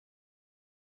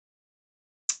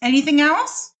 Anything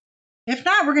else? If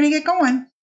not, we're going to get going.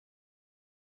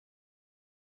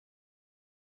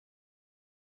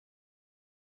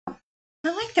 I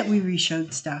like that we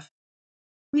re-showed stuff.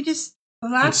 We just,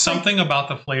 it's something about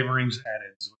the flavorings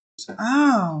added.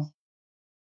 Oh.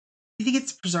 Do you think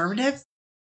it's preservatives?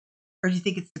 Or do you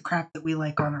think it's the crap that we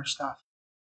like on our stuff?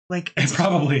 Like it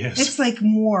probably is. It's like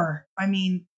more. I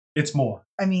mean, it's more.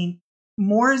 I mean,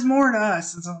 more is more to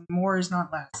us. So more is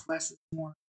not less. Less is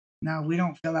more. No, we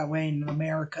don't feel that way in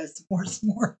America. It's more is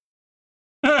more.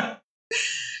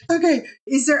 Okay.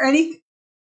 Is there anything?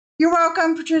 You're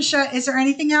welcome, Patricia. Is there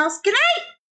anything else? Good night.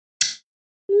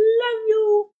 Love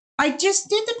you. I just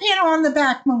did the panel on the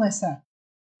back, Melissa.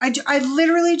 I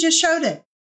literally just showed it.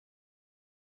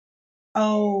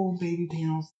 Oh, baby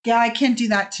panels. Yeah, I can't do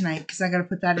that tonight because I got to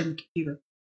put that in the computer.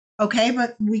 Okay,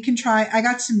 but we can try. I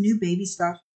got some new baby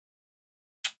stuff.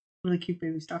 Really cute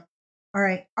baby stuff. All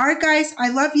right. All right, guys. I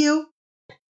love you.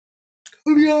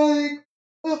 Okay.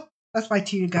 Oh, that's my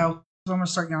tea to go. I'm going to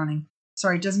start yawning.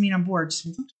 Sorry, doesn't mean I'm bored.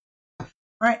 All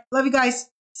right. Love you guys.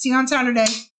 See you on Saturday.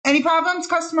 Any problems?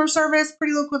 Customer service,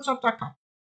 prettylittleclipshop.com.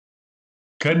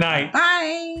 Good night.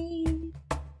 Bye.